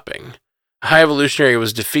stopping. High Evolutionary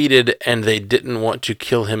was defeated and they didn't want to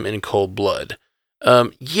kill him in cold blood.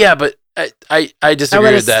 Yeah, but I I disagree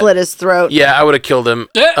would have with that. slit his throat. Yeah, I would have killed him.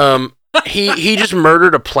 He just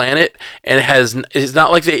murdered a planet and it's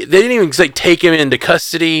not like they didn't even like take him into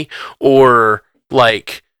custody or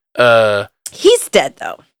like He's dead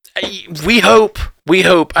though. we hope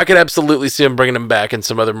I could absolutely see him bringing him back in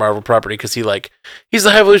some other Marvel property because he's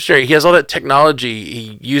the High Evolutionary. He has all that technology.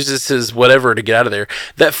 He uses his whatever to get out of there.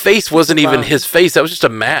 That face wasn't even his face. That was just a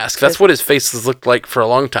mask. That's what his face has looked like for a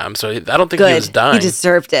long time. So I don't think he was Good. dying. He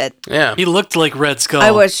deserved it. Yeah. He looked like Red Skull.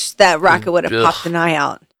 I wish that Rocket would have Ugh. popped an eye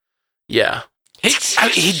out. Yeah.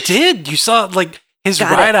 He did. You saw, like, his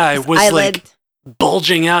Got right it. eye His was, eyelid. like,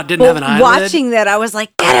 bulging out, didn't have an eyelid. Watching that, I was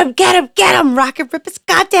like, get him, Rocket, rip his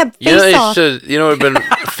goddamn face You know, they off. should. You know, what would have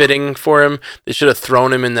been fitting for him. They should have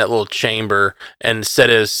thrown him in that little chamber and set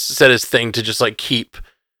his thing to just like keep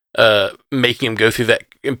making him go through that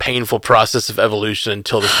painful process of evolution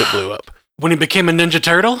until the ship blew up. When he became a Ninja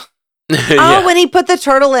Turtle? Oh, when he put the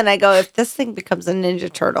turtle in, I go, if this thing becomes a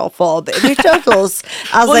Ninja Turtle full of baby turtles,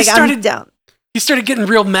 I was Well, he like, started- I'm down. He started getting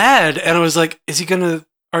real mad, and I was like, is he gonna...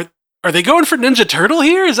 Are they going for Ninja Turtle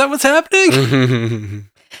here? Is that what's happening?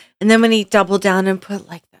 And then when he doubled down and put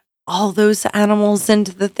like all those animals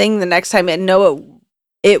into the thing, the next time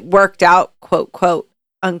it worked out, quote,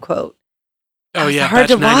 unquote. Oh, yeah, hard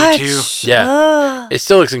batch to 92. watch. Yeah. Ugh. It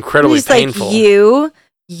still looks incredibly He's painful. like,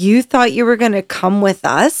 you thought you were going to come with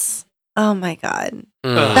us? Oh my God.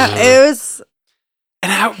 Mhm. It was,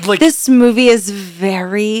 And how, like... this movie is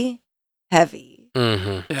very heavy.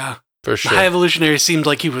 Mhm. Yeah. For The sure. High Evolutionary seemed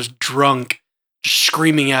like he was drunk, just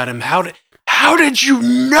screaming at him. How did you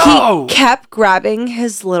know? He kept grabbing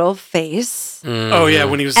his little face. Oh, yeah,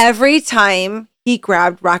 when he was... Every time he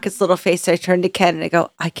grabbed Rocket's little face, I turned to Ken and I go,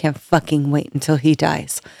 I can't fucking wait until he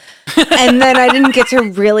dies. And then I didn't get to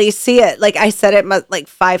really see it. Like I said it like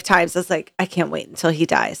 5 times. I was like, I can't wait until he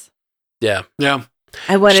dies. Yeah. Yeah.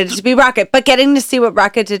 I wanted it to be Rocket, but getting to see what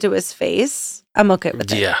Rocket did to his face, I'm okay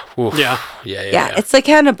with it. Yeah. Oof. Yeah. Yeah. It's like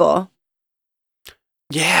Hannibal.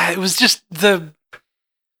 Yeah, it was just the...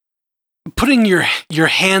 Putting your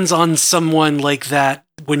hands on someone like that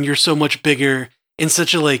when you're so much bigger in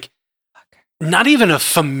such a, like... Not even a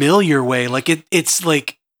familiar way. Like, it's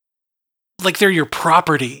like they're your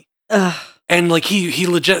property. Ugh. And, like, he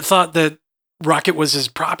legit thought that Rocket was his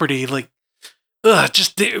property. Like,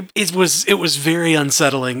 it was very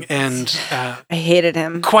unsettling and I hated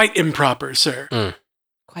him. quite improper, sir.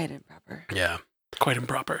 Quite improper. Yeah. quite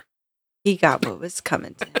improper. He got what was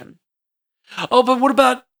coming to him. Oh, but what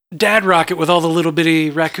about Dad Rocket with all the little bitty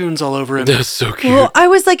raccoons all over him? That's so cute. Well, I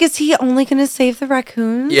was like, is he only going to save the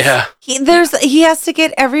raccoons? Yeah. He has to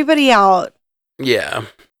get everybody out. Yeah.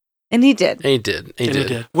 And he did. He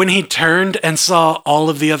did. When he turned and saw all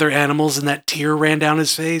of the other animals and that tear ran down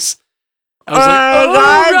his face, I was like,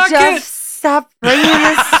 God, Rocket! Jeff, stop bringing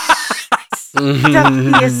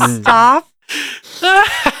this stop.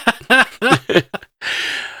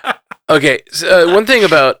 Okay, so, one thing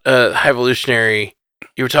about High Evolutionary,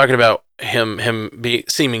 you were talking about him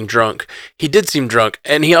seeming drunk. He did seem drunk,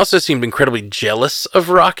 and he also seemed incredibly jealous of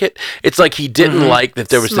Rocket. It's like he didn't like that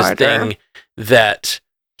there was this thing that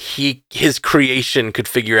his creation could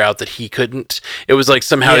figure out that he couldn't. It was like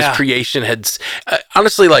somehow his creation had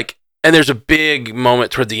honestly, like, and there's a big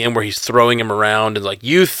moment toward the end where he's throwing him around and like,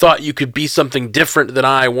 you thought you could be something different than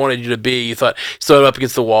I wanted you to be. You thought, throw him up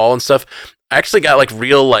against the wall and stuff. I actually got like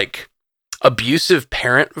real like abusive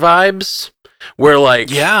parent vibes where like,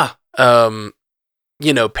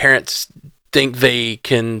 parents think they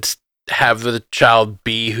can have the child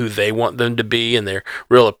be who they want them to be, and they're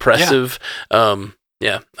real oppressive. I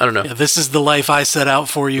don't know. Yeah, this is the life I set out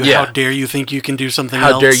for you. Yeah. How dare you think you can do something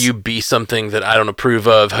else? How dare you be something that I don't approve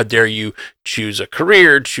of? How dare you choose a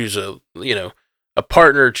career, choose a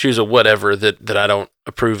partner, choose a whatever that I don't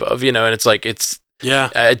approve of, and it's like,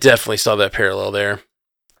 I definitely saw that parallel there.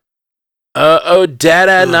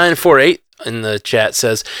 Dad948 in the chat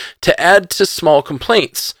says, to add to small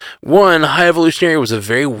complaints, 1, High Evolutionary was a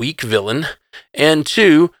very weak villain, and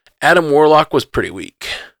 2, Adam Warlock was pretty weak.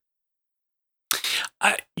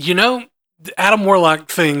 The Adam Warlock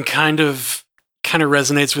thing kind of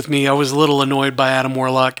resonates with me. I was a little annoyed by Adam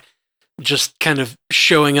Warlock just kind of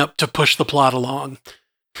showing up to push the plot along.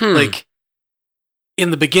 Like, in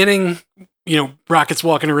the beginning, Rocket's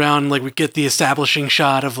walking around, like, we get the establishing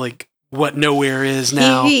shot of, like, what Nowhere is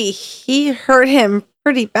now. He hurt him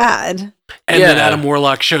pretty bad. And then Adam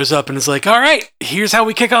Warlock shows up and is like, all right, here's how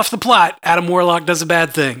we kick off the plot. Adam Warlock does a bad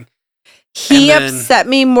thing. He upset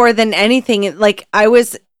me more than anything. Like, I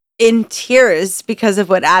was in tears because of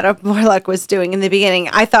what Adam Warlock was doing in the beginning.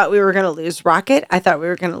 I thought we were going to lose Rocket. I thought we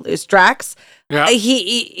were going to lose Drax. Yeah.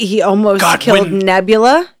 He almost killed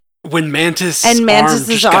Nebula. When Mantis'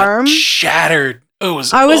 arm got shattered. I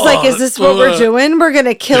was like, is this what we're doing? We're going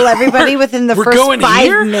to kill everybody within the first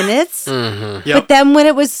 5 minutes? Mm-hmm. Yep. But then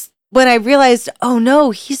when I realized, oh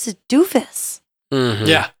no, he's a doofus. Mm-hmm.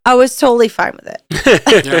 Yeah. I was totally fine with it.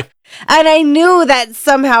 Yeah. And I knew that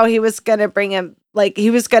somehow he was going to bring him, like, he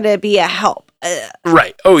was going to be a help.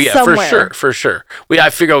 Right. Oh, yeah, somewhere. for sure. I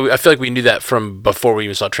feel like we knew that from before we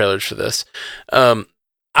even saw trailers for this.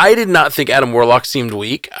 I did not think Adam Warlock seemed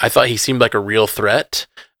weak. I thought he seemed like a real threat.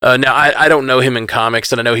 Now, I don't know him in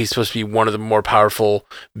comics, and I know he's supposed to be one of the more powerful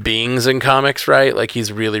beings in comics, right? Like,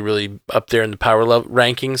 he's really, really up there in the power level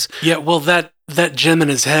rankings. Yeah, well, that gem in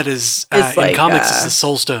his head is in comics is the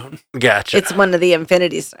Soul Stone. Gotcha. It's one of the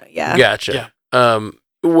Infinity Stones, yeah. Gotcha. Yeah.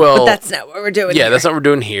 But that's not what we're doing here. Yeah, that's not what we're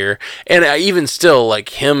doing here. And even still, like,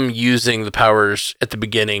 him using the powers at the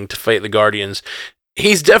beginning to fight the Guardians,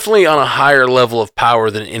 he's definitely on a higher level of power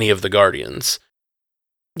than any of the Guardians.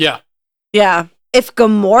 Yeah. Yeah. If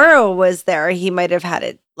Gamora was there, he might have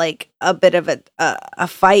had a bit of a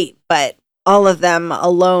fight, but all of them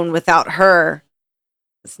alone without her,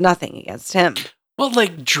 it's nothing against him. Well,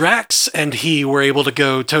 like, Drax and he were able to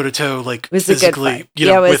go toe-to-toe, like, it was physically. A good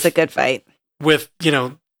fight. It was a good fight. With,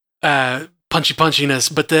 punchiness,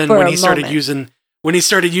 but then when he started using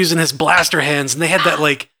his blaster hands, and they had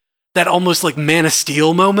that almost like Man of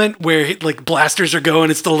Steel moment where like blasters are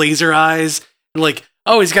going, it's the laser eyes, and like,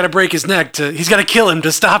 oh, he's got to break his neck he's got to kill him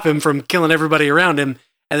to stop him from killing everybody around him,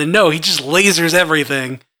 and then no, he just lasers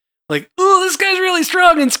everything. Like, oh, this guy's really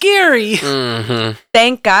strong and scary. Mm-hmm.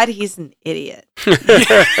 Thank God he's an idiot.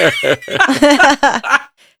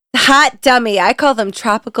 Hot dummy. I call them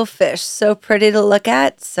tropical fish. So pretty to look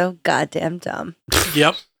at, so goddamn dumb.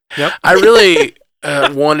 Yep. I really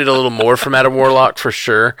wanted a little more from Adam Warlock for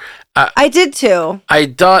sure. I did too. I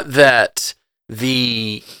thought that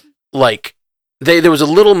there was a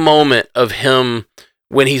little moment of him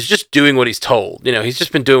when he's just doing what he's told. He's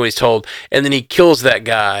just been doing what he's told, and then he kills that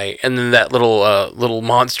guy, and then that little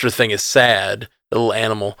monster thing is sad. The little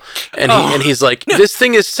animal, and he's like, this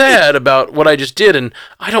thing is sad about what I just did, and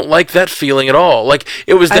I don't like that feeling at all. Like,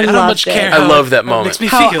 it was that how much care. I love that moment. Makes me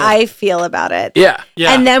how feel. I feel about it. Yeah.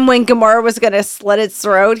 And then when Gamora was gonna slit its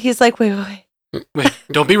throat, he's like, wait,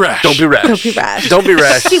 don't be rash. Don't be rash. She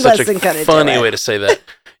Such wasn't a funny way to say that.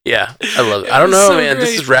 Yeah, I love it. I don't know, man. Great.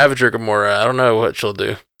 This is Ravager Gamora. I don't know what she'll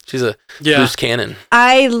do. She's a loose cannon.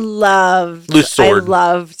 I loved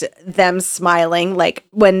them smiling. Like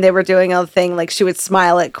when they were doing a thing, like she would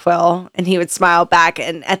smile at Quill and he would smile back.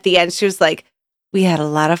 And at the end, she was like, we had a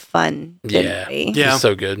lot of fun. Didn't we? Yeah.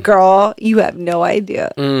 So good. Girl, you have no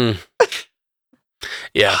idea.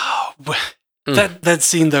 Yeah. That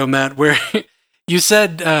scene though, Matt, where you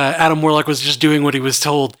said Adam Warlock was just doing what he was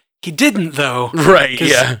told. He didn't though. Right.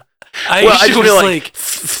 Yeah. I just feel like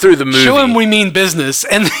through the movie. Show him we mean business,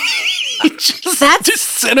 and he just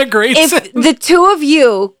disintegrates. If the two of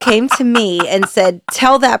you came to me and said,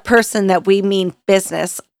 "Tell that person that we mean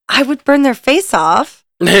business," I would burn their face off,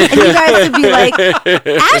 and you guys would be like,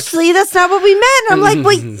 "Ashley, that's not what we meant." I'm like,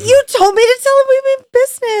 "Well, you told me to tell him we mean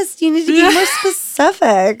business. You need to be more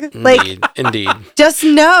specific." Indeed. Just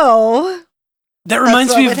know. That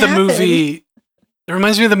reminds me of the movie. It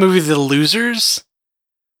reminds me of the movie The Losers,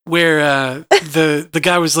 where the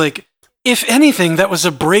guy was like, if anything, that was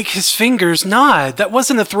a break his fingers nod. That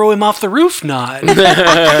wasn't a throw him off the roof nod.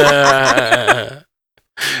 That's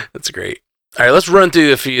great. All right, let's run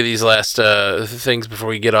through a few of these last things before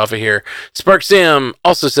we get off of here. Spark Sam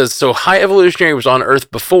also says, so High Evolutionary was on Earth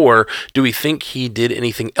before. Do we think he did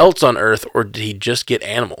anything else on Earth, or did he just get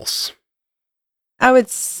animals? I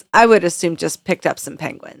would assume just picked up some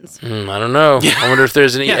penguins. I don't know. I wonder if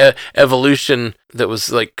there's any evolution that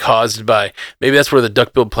was like caused by, maybe that's where the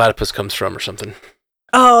duck-billed platypus comes from or something.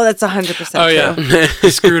 Oh, that's 100% true. Yeah.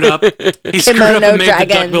 He screwed up. He screwed up and made the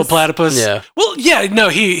duck-billed platypus. Yeah. Well, yeah, no,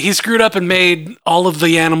 he screwed up and made all of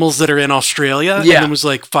the animals that are in Australia. Yeah. And then was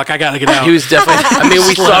like, fuck, I gotta get out. He was definitely, I mean,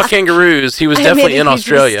 we saw kangaroos. He was definitely in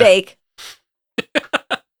Australia. Mistake.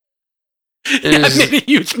 I made a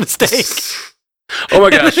huge mistake. Oh my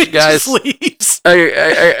gosh, guys!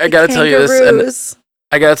 I gotta tell you this. And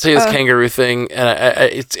I gotta tell you this kangaroo thing,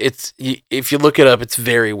 and it's if you look it up, it's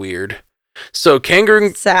very weird. So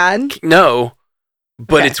kangaroo sad? No,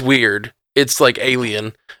 but it's weird. It's like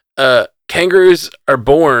alien. Kangaroos are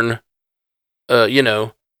born,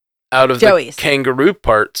 out of the kangaroo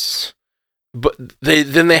parts, but they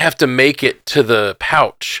have to make it to the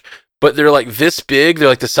pouch. But they're like this big. They're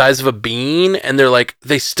like the size of a bean, and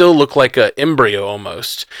they still look like an embryo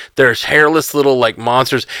almost. They're hairless little like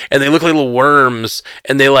monsters, and they look like little worms,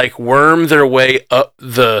 and they like worm their way up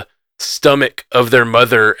the stomach of their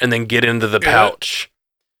mother and then get into the pouch.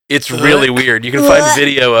 It's really weird. You can find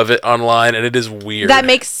video of it online, and it is weird. That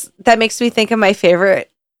makes me think of my favorite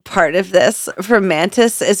part of this from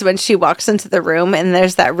Mantis is when she walks into the room and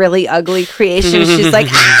there's that really ugly creation. She's like,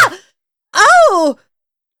 ah! Oh!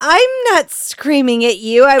 I'm not screaming at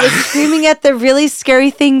you. I was screaming at the really scary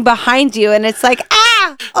thing behind you. And it's like,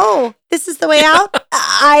 ah, oh, this is the way out.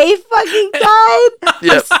 I fucking died.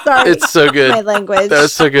 Yep. I'm sorry. It's so good. My language.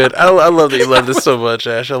 That's so good. I love that you love this so much,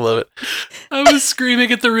 Ash. I love it. I was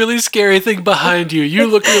screaming at the really scary thing behind you. You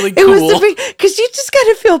look really cool. It was because you just got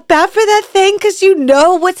to feel bad for that thing because you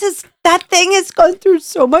know that thing has gone through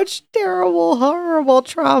so much terrible, horrible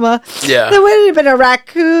trauma. Yeah. There would have been a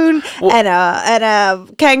raccoon and a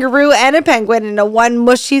kangaroo and a penguin in a one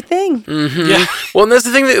mushy thing. Mm-hmm. Yeah. Well, and that's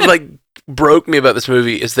the thing that like broke me about this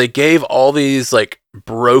movie is they gave all these like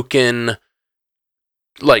broken,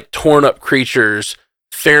 like torn up creatures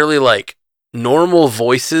fairly like normal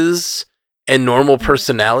voices and normal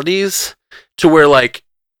personalities to where like,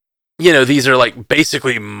 these are like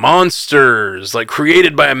basically monsters, like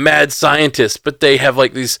created by a mad scientist, but they have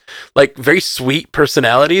like these like very sweet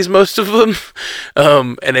personalities, most of them.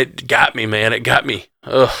 And it got me, man. It got me.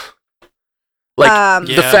 Ugh. Like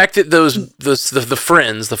the fact that the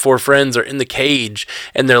friends, the four friends are in the cage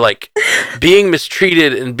and they're like being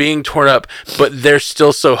mistreated and being torn up, but they're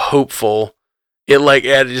still so hopeful. It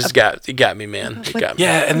got me, man. It got me.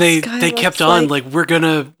 Yeah, and they kept on like we're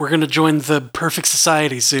gonna join the perfect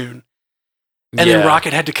society soon. And then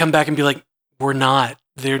Rocket had to come back and be like, we're not.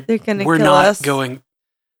 They're gonna kill us.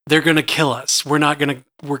 They're gonna kill us. We're not gonna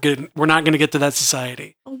get to that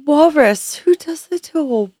society. A walrus. Who does that to a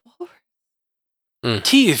walrus?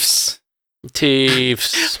 Teefs.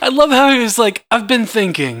 Teefs. I love how he was like, I've been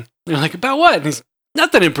thinking. They're like, about what? And he's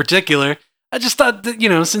nothing in particular. I just thought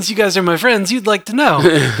that, since you guys are my friends, you'd like to know.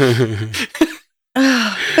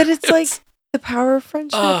 But it's like the power of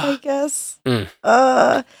friendship, I guess. Can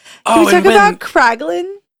we talk about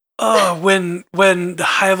Kraglin? When the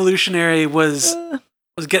High Evolutionary was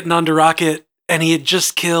getting onto Rocket and he had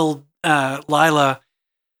just killed Lila,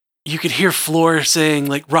 you could hear Floor saying,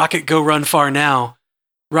 like, Rocket, go run far now.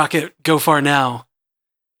 Rocket, go far now.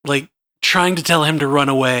 Like, trying to tell him to run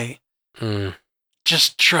away.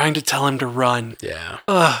 Just trying to tell him to run. Yeah.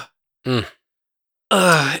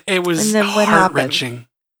 It was heart-wrenching.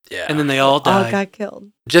 Yeah. And then they all died. All got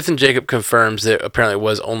killed. Jeth and Jacob confirms that apparently it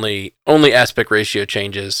was only aspect ratio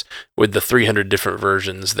changes with the 300 different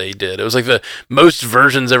versions they did. It was like the most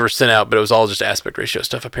versions ever sent out, but it was all just aspect ratio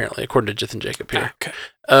stuff, apparently, according to Jeth and Jacob here. Okay.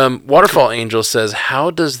 Waterfall Angel says,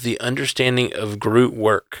 how does the understanding of Groot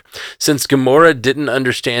work? Since Gamora didn't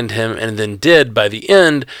understand him and then did by the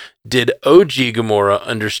end, did OG Gamora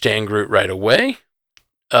understand Groot right away?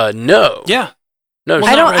 No. Yeah. No,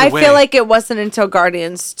 Well, I feel like it wasn't until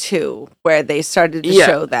Guardians 2 where they started to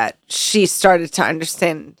show that she started to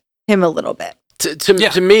understand him a little bit.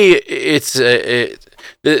 To me, this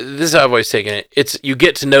is how I've always taken it. It's you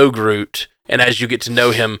get to know Groot, and as you get to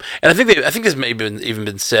know him, and I think this may have even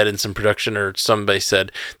been said in some production, or somebody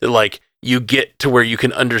said that like you get to where you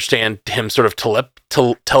can understand him sort of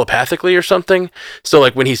telepathically or something. So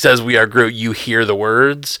like when he says "We are Groot," you hear the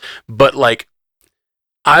words, but like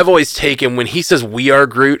I've always taken when he says "We are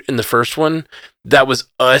Groot" in the first one, that was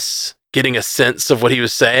us getting a sense of what he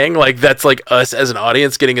was saying. Like that's like us as an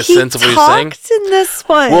audience getting a sense of what he was saying. In this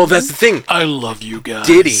one. Well, that's the thing. I love you guys.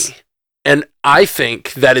 Did he? And I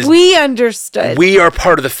think that is we understood. We are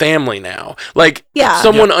part of the family now. Like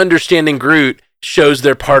someone understanding Groot shows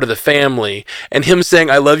they're part of the family, and him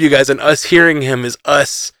saying "I love you guys" and us hearing him is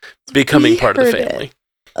us becoming part of the family.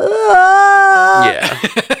 Yeah.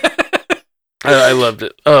 I loved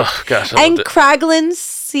it. Oh gosh, I loved it. Kraglin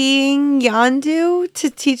seeing Yondu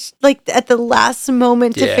to teach, like at the last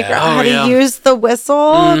moment, to figure out how to use the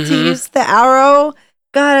whistle, to use the arrow.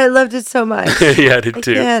 God, I loved it so much. Yeah, I did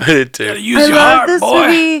too. I did too. Use your heart, this boy.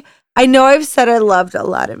 movie. I know I've said I loved a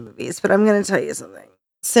lot of movies, but I'm going to tell you something.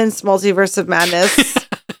 Since Multiverse of Madness,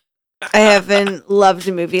 I haven't loved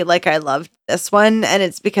a movie like I loved this one, and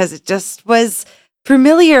it's because it just was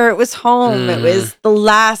familiar. It was home. It was the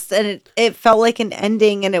last, and it felt like an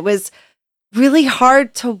ending, and it was really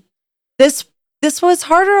hard to. This was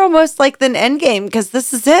harder almost like than Endgame, because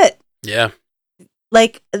this is it. Yeah.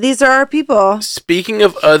 Like, these are our people. Speaking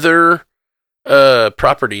of other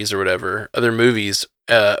properties or whatever, other movies,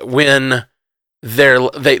 when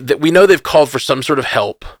we know they've called for some sort of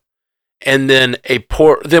help, and then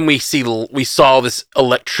we saw this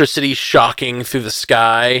electricity shocking through the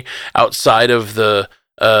sky outside of the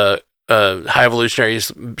High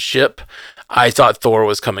Evolutionary's ship. I thought Thor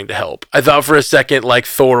was coming to help. I thought for a second like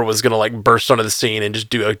Thor was gonna like burst onto the scene and just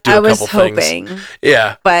do a couple things.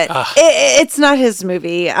 Yeah, but it's not his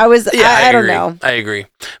movie. I don't know. I agree,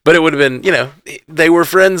 but it would have been, they were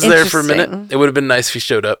friends there for a minute. It would have been nice if he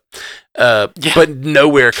showed up. But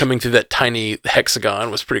nowhere coming through that tiny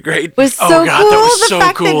hexagon was pretty great. It was so cool. That was the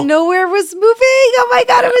fact that nowhere was moving. Oh my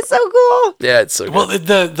god, it was so cool. Yeah, it's so good. Well,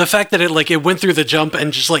 the fact that it went through the jump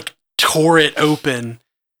and just like tore it open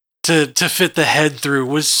to fit the head through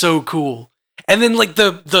was so cool. And then like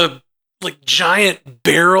the like giant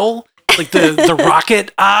barrel, like the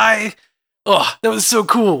rocket eye. Oh, that was so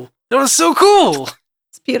cool. That was so cool.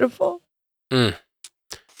 It's beautiful.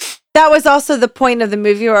 That was also the point of the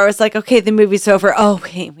movie where I was like, okay, the movie's over. Oh,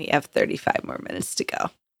 wait, we have 35 more minutes to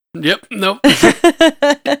go. Yep. Nope.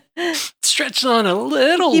 Stretched on a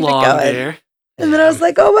little Keep long there. And then I was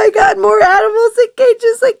like, oh my God, more animals and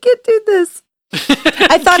cages. I can't do this.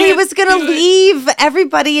 I thought he was going to leave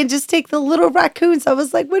everybody and just take the little raccoons. I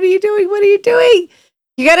was like, what are you doing? What are you doing?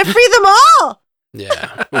 You got to free them all.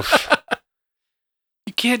 Yeah.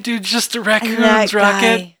 You can't do just the raccoons,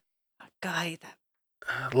 Rocket.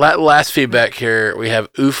 Last feedback here, we have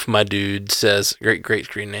Oof My Dude says, great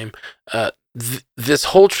screen name. This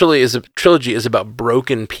whole trilogy is about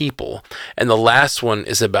broken people, and the last one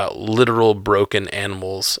is about literal broken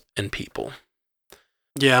animals and people.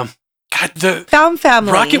 Yeah. God, the Found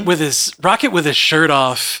family. Rocket with his shirt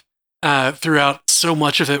off throughout so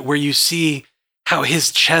much of it, where you see how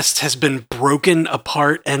his chest has been broken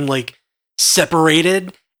apart and like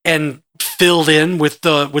separated and filled in with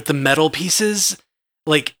the metal pieces,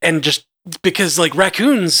 like, and just because like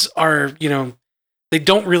raccoons are, they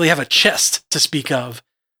don't really have a chest to speak of,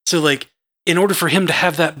 so like in order for him to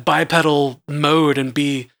have that bipedal mode and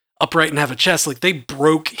be upright and have a chest, like they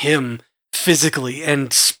broke him physically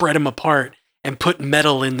and spread him apart and put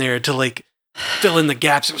metal in there to like fill in the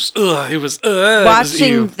gaps. It was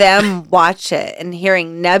watching them watch it and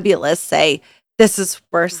hearing Nebula say, "This is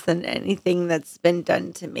worse than anything that's been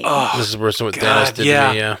done to me." Oh, this is worse than what Thanos did to me.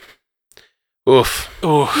 Yeah. Oof.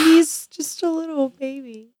 He's just a little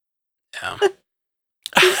baby. Yeah.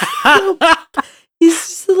 He's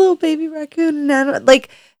just a little baby raccoon. And like,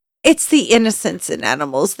 it's the innocence in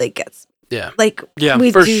animals that gets. Yeah. Like,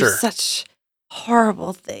 we for do sure. such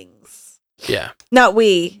horrible things. Yeah. Not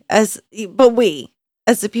we, but we,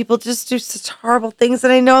 as the people just do such horrible things.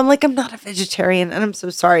 And I know I'm not a vegetarian, and I'm so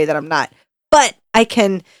sorry that I'm not. But I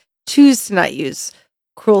can choose to not use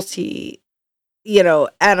cruelty,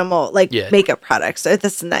 animal, makeup products or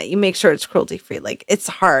this and that. You make sure it's cruelty free. It's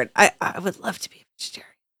hard. I would love to be a vegetarian.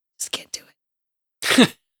 Just can't do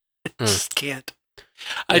it. Just can't.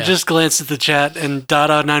 I just glanced at the chat, and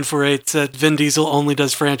Dada948 said Vin Diesel only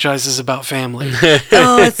does franchises about family.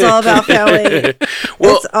 Oh, it's all about family.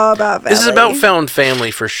 Well, it's all about family. This is about found family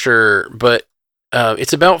for sure, but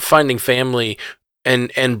it's about finding family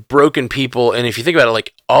and broken people. And if you think about it,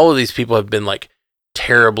 all of these people have been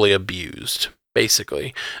terribly abused,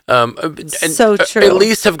 basically. So true. At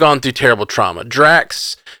least have gone through terrible trauma.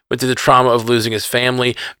 Drax went through the trauma of losing his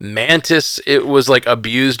family. Mantis, it was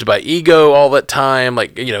abused by Ego all that time.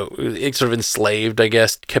 It's sort of enslaved, I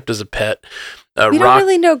guess, kept as a pet. We don't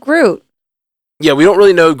really know Groot. Yeah, we don't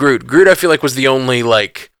really know Groot. Groot, I feel was the only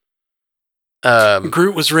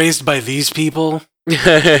Groot was raised by these people.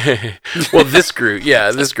 Well, this Groot.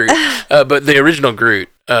 But the original Groot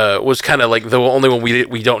was kind of the only one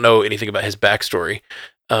we don't know anything about his backstory.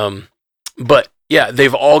 But yeah,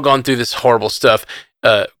 they've all gone through this horrible stuff.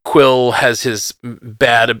 Quill has his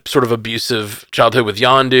bad, sort of abusive childhood with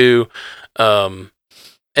Yondu. And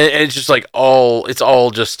it's just it's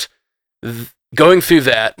all just going through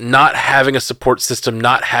that, not having a support system,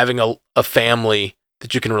 not having a family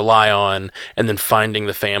that you can rely on, and then finding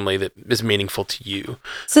the family that is meaningful to you.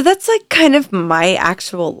 So that's kind of my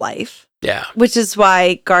actual life. Yeah. Which is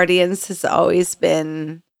why Guardians has always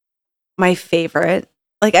been my favorite.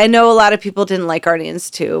 I know a lot of people didn't like Guardians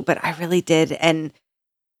 2, but I really did. And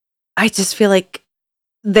I just feel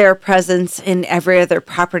their presence in every other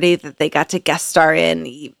property that they got to guest star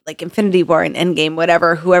in, Infinity War and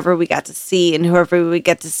Endgame, whoever we got to see and whoever we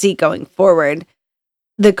get to see going forward,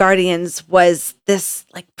 the Guardians was this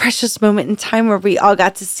precious moment in time where we all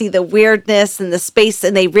got to see the weirdness and the space,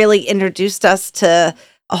 and they really introduced us to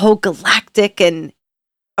a whole galactic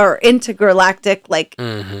or intergalactic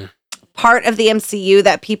part of the MCU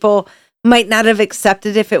that people might not have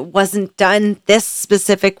accepted if it wasn't done this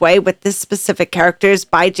specific way with this specific characters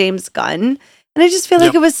by James Gunn. And I just feel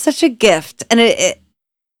it was such a gift, and it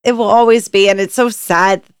will always be. And it's so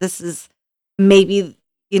sad that this is maybe,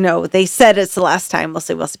 they said it's the last time. We'll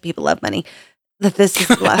see, people love money. That this is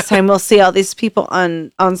the last time we'll see all these people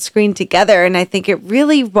on screen together. And I think it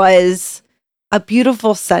really was a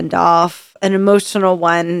beautiful send-off, an emotional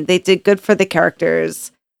one. They did good for the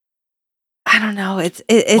characters. I don't know.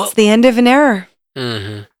 It's the end of an era.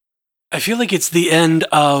 Mm-hmm. I feel it's the end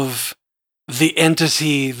of the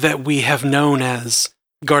entity that we have known as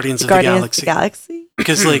Guardians of the Galaxy.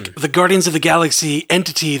 Because the Guardians of the Galaxy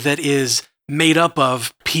entity that is made up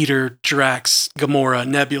of Peter, Drax, Gamora,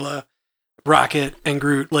 Nebula, Rocket, and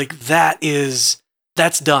Groot,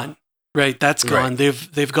 that's done, right? That's gone. Right.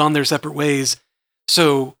 They've gone their separate ways.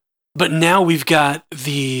 So, but now we've got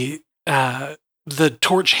the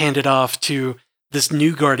torch handed off to this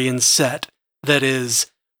new Guardians set that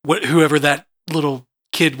is whoever that little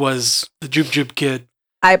kid was, the Jub kid.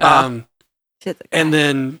 Eyeball. And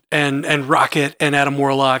then and Rocket and Adam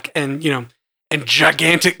Warlock and and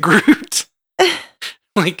gigantic Groot.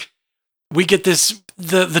 We get this,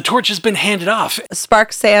 the torch has been handed off.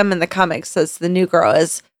 Spark Sam in the comics says the new girl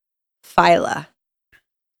is Phyla.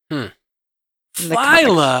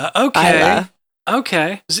 Phyla, okay. Phyla.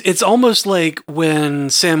 Okay. It's almost like when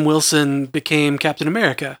Sam Wilson became Captain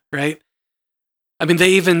America, right? I mean, they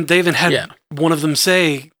even had one of them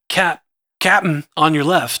say, Captain on your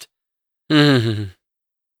left. Mm-hmm.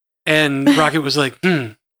 And Rocket was like,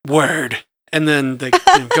 word. And then they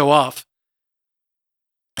go off.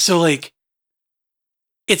 So,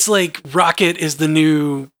 it's like Rocket is the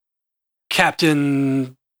new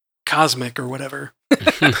Captain Cosmic or whatever.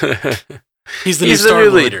 He's the new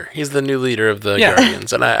leader. He's the new leader of the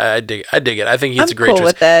Guardians, and I dig it. I think he's a great choice.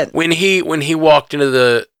 With that. When he walked into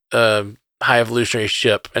the High Evolutionary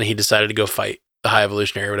ship and he decided to go fight the High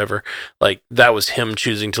Evolutionary or whatever, that was him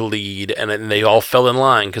choosing to lead, and they all fell in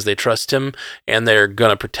line because they trust him and they're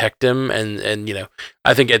gonna protect him, and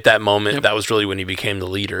I think at that moment that was really when he became the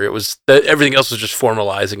leader. It was everything else was just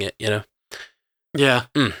formalizing it, Yeah.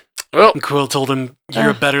 Well, and Quill told him, "You're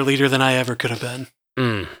a better leader than I ever could have been."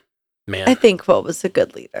 Man, I think Quill was a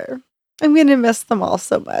good leader. I'm gonna miss them all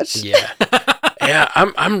so much. Yeah. Yeah,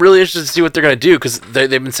 I'm really interested to see what they're gonna do because they've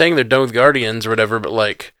been saying they're done with Guardians or whatever, but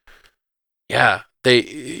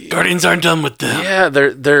Guardians aren't done with them. Yeah,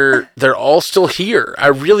 they're all still here. I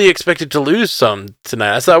really expected to lose some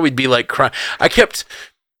tonight. I thought we'd be crying. I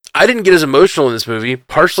didn't get as emotional in this movie,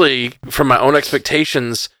 partially from my own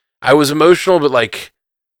expectations. I was emotional, but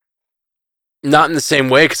Not in the same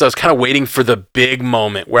way, because I was kind of waiting for the big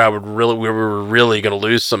moment where we were really going to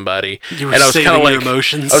lose somebody. You were saving your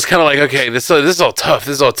emotions. I was kind of like, okay, this is all tough.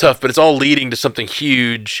 This is all tough, but it's all leading to something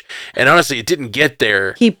huge. And honestly, it didn't get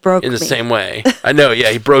there. He broke in the me. same way. I know.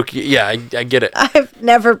 Yeah, he broke. Yeah, I get it. I've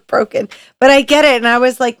never broken, but I get it. And I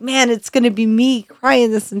was like, man, it's going to be me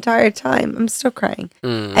crying this entire time. I'm still crying,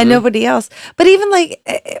 and nobody else. But even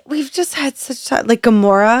like we've just had such time, like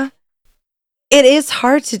Gamora. It is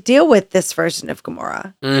hard to deal with this version of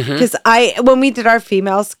Gamora because when we did our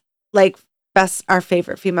females, like our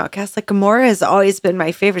favorite female cast, like Gamora has always been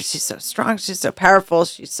my favorite. She's so strong. She's so powerful.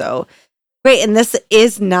 She's so great. And this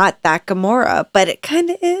is not that Gamora, but it kind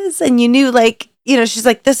of is. And you knew, like, she's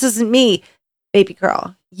like, this isn't me, baby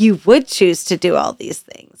girl. You would choose to do all these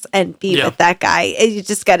things and be with that guy. And you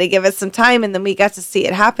just got to give it some time. And then we got to see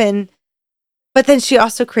it happen. But then she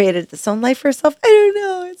also created this own life for herself. I don't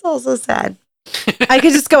know. It's all so sad. I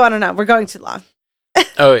could just go on and on. We're going too long.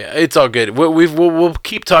 Oh yeah, it's all good. We'll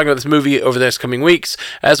keep talking about this movie over the next coming weeks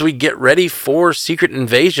as we get ready for Secret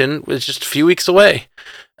Invasion. It's just a few weeks away.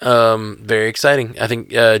 Very exciting. I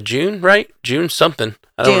think June, right? June something.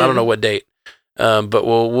 I don't know what date. But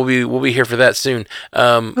we'll be here for that soon.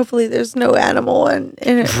 Hopefully, there's no animal in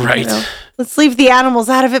it. Right. Let's leave the animals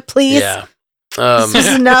out of it, please. Yeah. This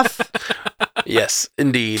is enough. Yes,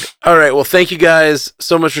 indeed. All right. Well, thank you guys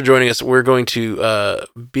so much for joining us. We're going to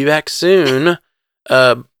be back soon.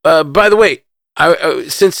 By the way,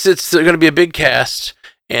 since it's going to be a big cast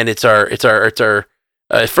and it's our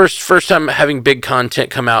first time having big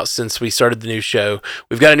content come out since we started the new show,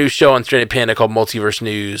 we've got a new show on Stranded Panda called Multiverse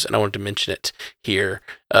News, and I wanted to mention it here.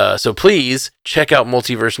 So please check out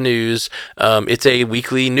Multiverse News. It's a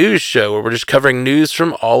weekly news show where we're just covering news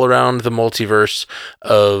from all around the multiverse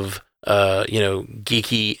of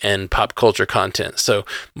geeky and pop culture content. So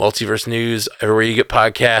Multiverse News, everywhere you get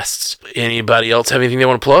podcasts. Anybody else have anything they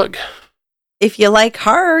want to plug? If you like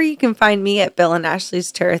horror, you can find me at Bill and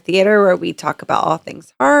Ashley's Terror Theater, where we talk about all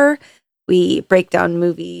things horror. We break down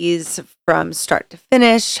movies from start to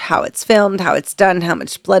finish, how it's filmed, how it's done, how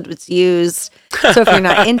much blood was used. So if you're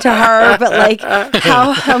not into horror, but like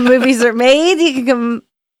how movies are made, you can come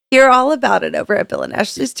hear all about it over at Bill and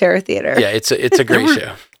Ashley's Terror Theater. Yeah, it's a great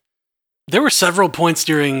show. There were several points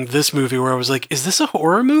during this movie where I was like, is this a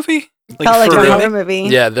horror movie? Felt like a horror movie.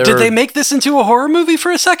 Yeah, did they make this into a horror movie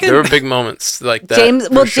for a second? There were big moments like that.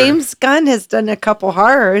 James Gunn has done a couple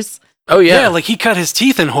horrors. Oh yeah, like he cut his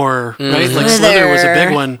teeth in horror, right? Like Slither was a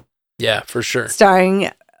big one. Yeah, for sure. Starring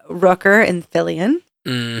Rooker and Fillion.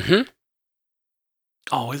 Mm-hmm.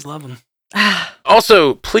 Always love him.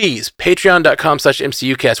 Also, please,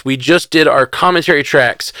 patreon.com/MCUcast. We just did our commentary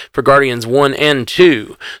tracks for Guardians 1 and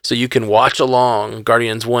 2, so you can watch along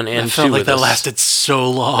Guardians 1 and 2 felt like with that us. lasted so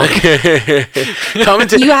long.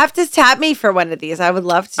 You have to tap me for one of these. I would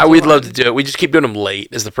love to. We'd love to do it. We just keep doing them late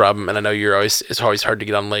is the problem, and I know it's always hard to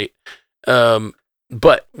get on late.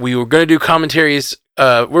 But we were going to do commentaries.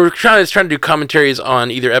 We're trying to do commentaries on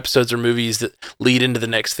either episodes or movies that lead into the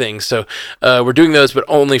next thing. So we're doing those, but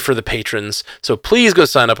only for the patrons. So please go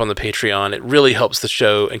sign up on the Patreon. It really helps the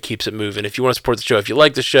show and keeps it moving. If you want to support the show, if you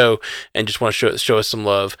like the show and just want to show us some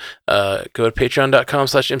love, go to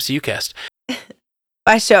patreon.com/MCUcast. If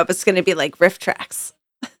I show up, it's going to be like riff tracks.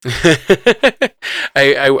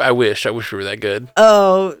 I wish we were that good.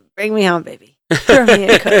 Oh, bring me home, baby. Throw me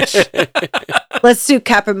in, Coach. Let's do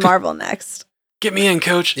Captain Marvel next. Get me in,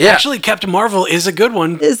 Coach. Yeah. Actually, Captain Marvel is a good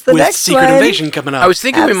one is the with next Secret one. Invasion coming up. I was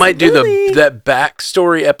thinking Absolutely. we might do that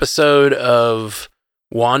backstory episode of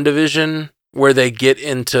WandaVision where they get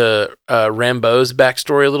into Rambeau's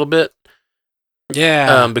backstory a little bit.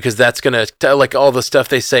 Yeah. Because that's going to, like all the stuff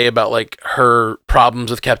they say about like her problems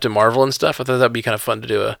with Captain Marvel and stuff. I thought that'd be kind of fun to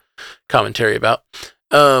do a commentary about.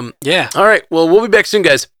 Yeah. All right. Well, we'll be back soon,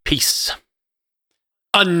 guys. Peace.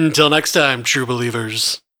 Until next time, true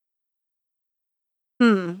believers.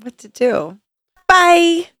 What to do?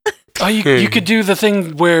 Bye. Oh, you could do the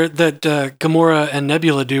thing where that Gamora and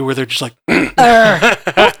Nebula do, where they're just like. What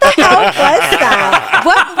the hell was that?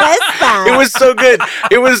 What was that? It was so good.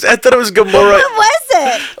 I thought it was Gamora. What was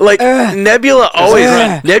it? Like Nebula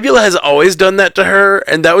has always done that to her,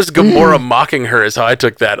 and that was Gamora mocking her. Is how I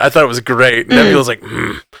took that. I thought it was great. Nebula's like,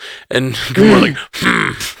 and Gamora like,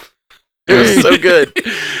 It was so good.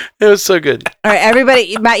 It was so good. All right,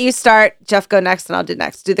 everybody. Matt, you start. Jeff, go next, and I'll do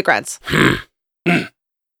next. Do the grunts.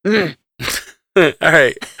 All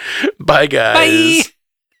right. Bye, guys.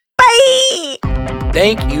 Bye.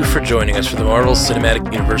 Thank you for joining us for the Marvel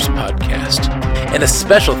Cinematic Universe podcast. And a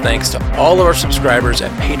special thanks to all of our subscribers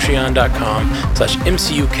at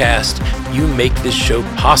patreon.com/MCUcast. You make this show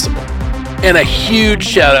possible. And a huge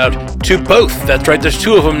shout out To both, that's right, there's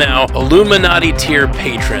 2 of them now, Illuminati tier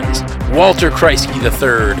patrons, Walter Kreisky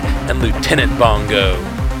III and Lieutenant Bongo.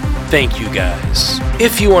 Thank you guys.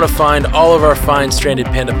 If you want to find all of our fine Stranded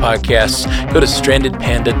Panda podcasts, go to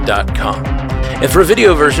strandedpanda.com. And for a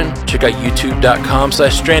video version, check out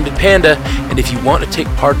youtube.com/strandedpanda. And if you want to take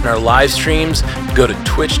part in our live streams, go to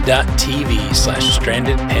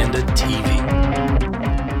twitch.tv/strandedpandatv.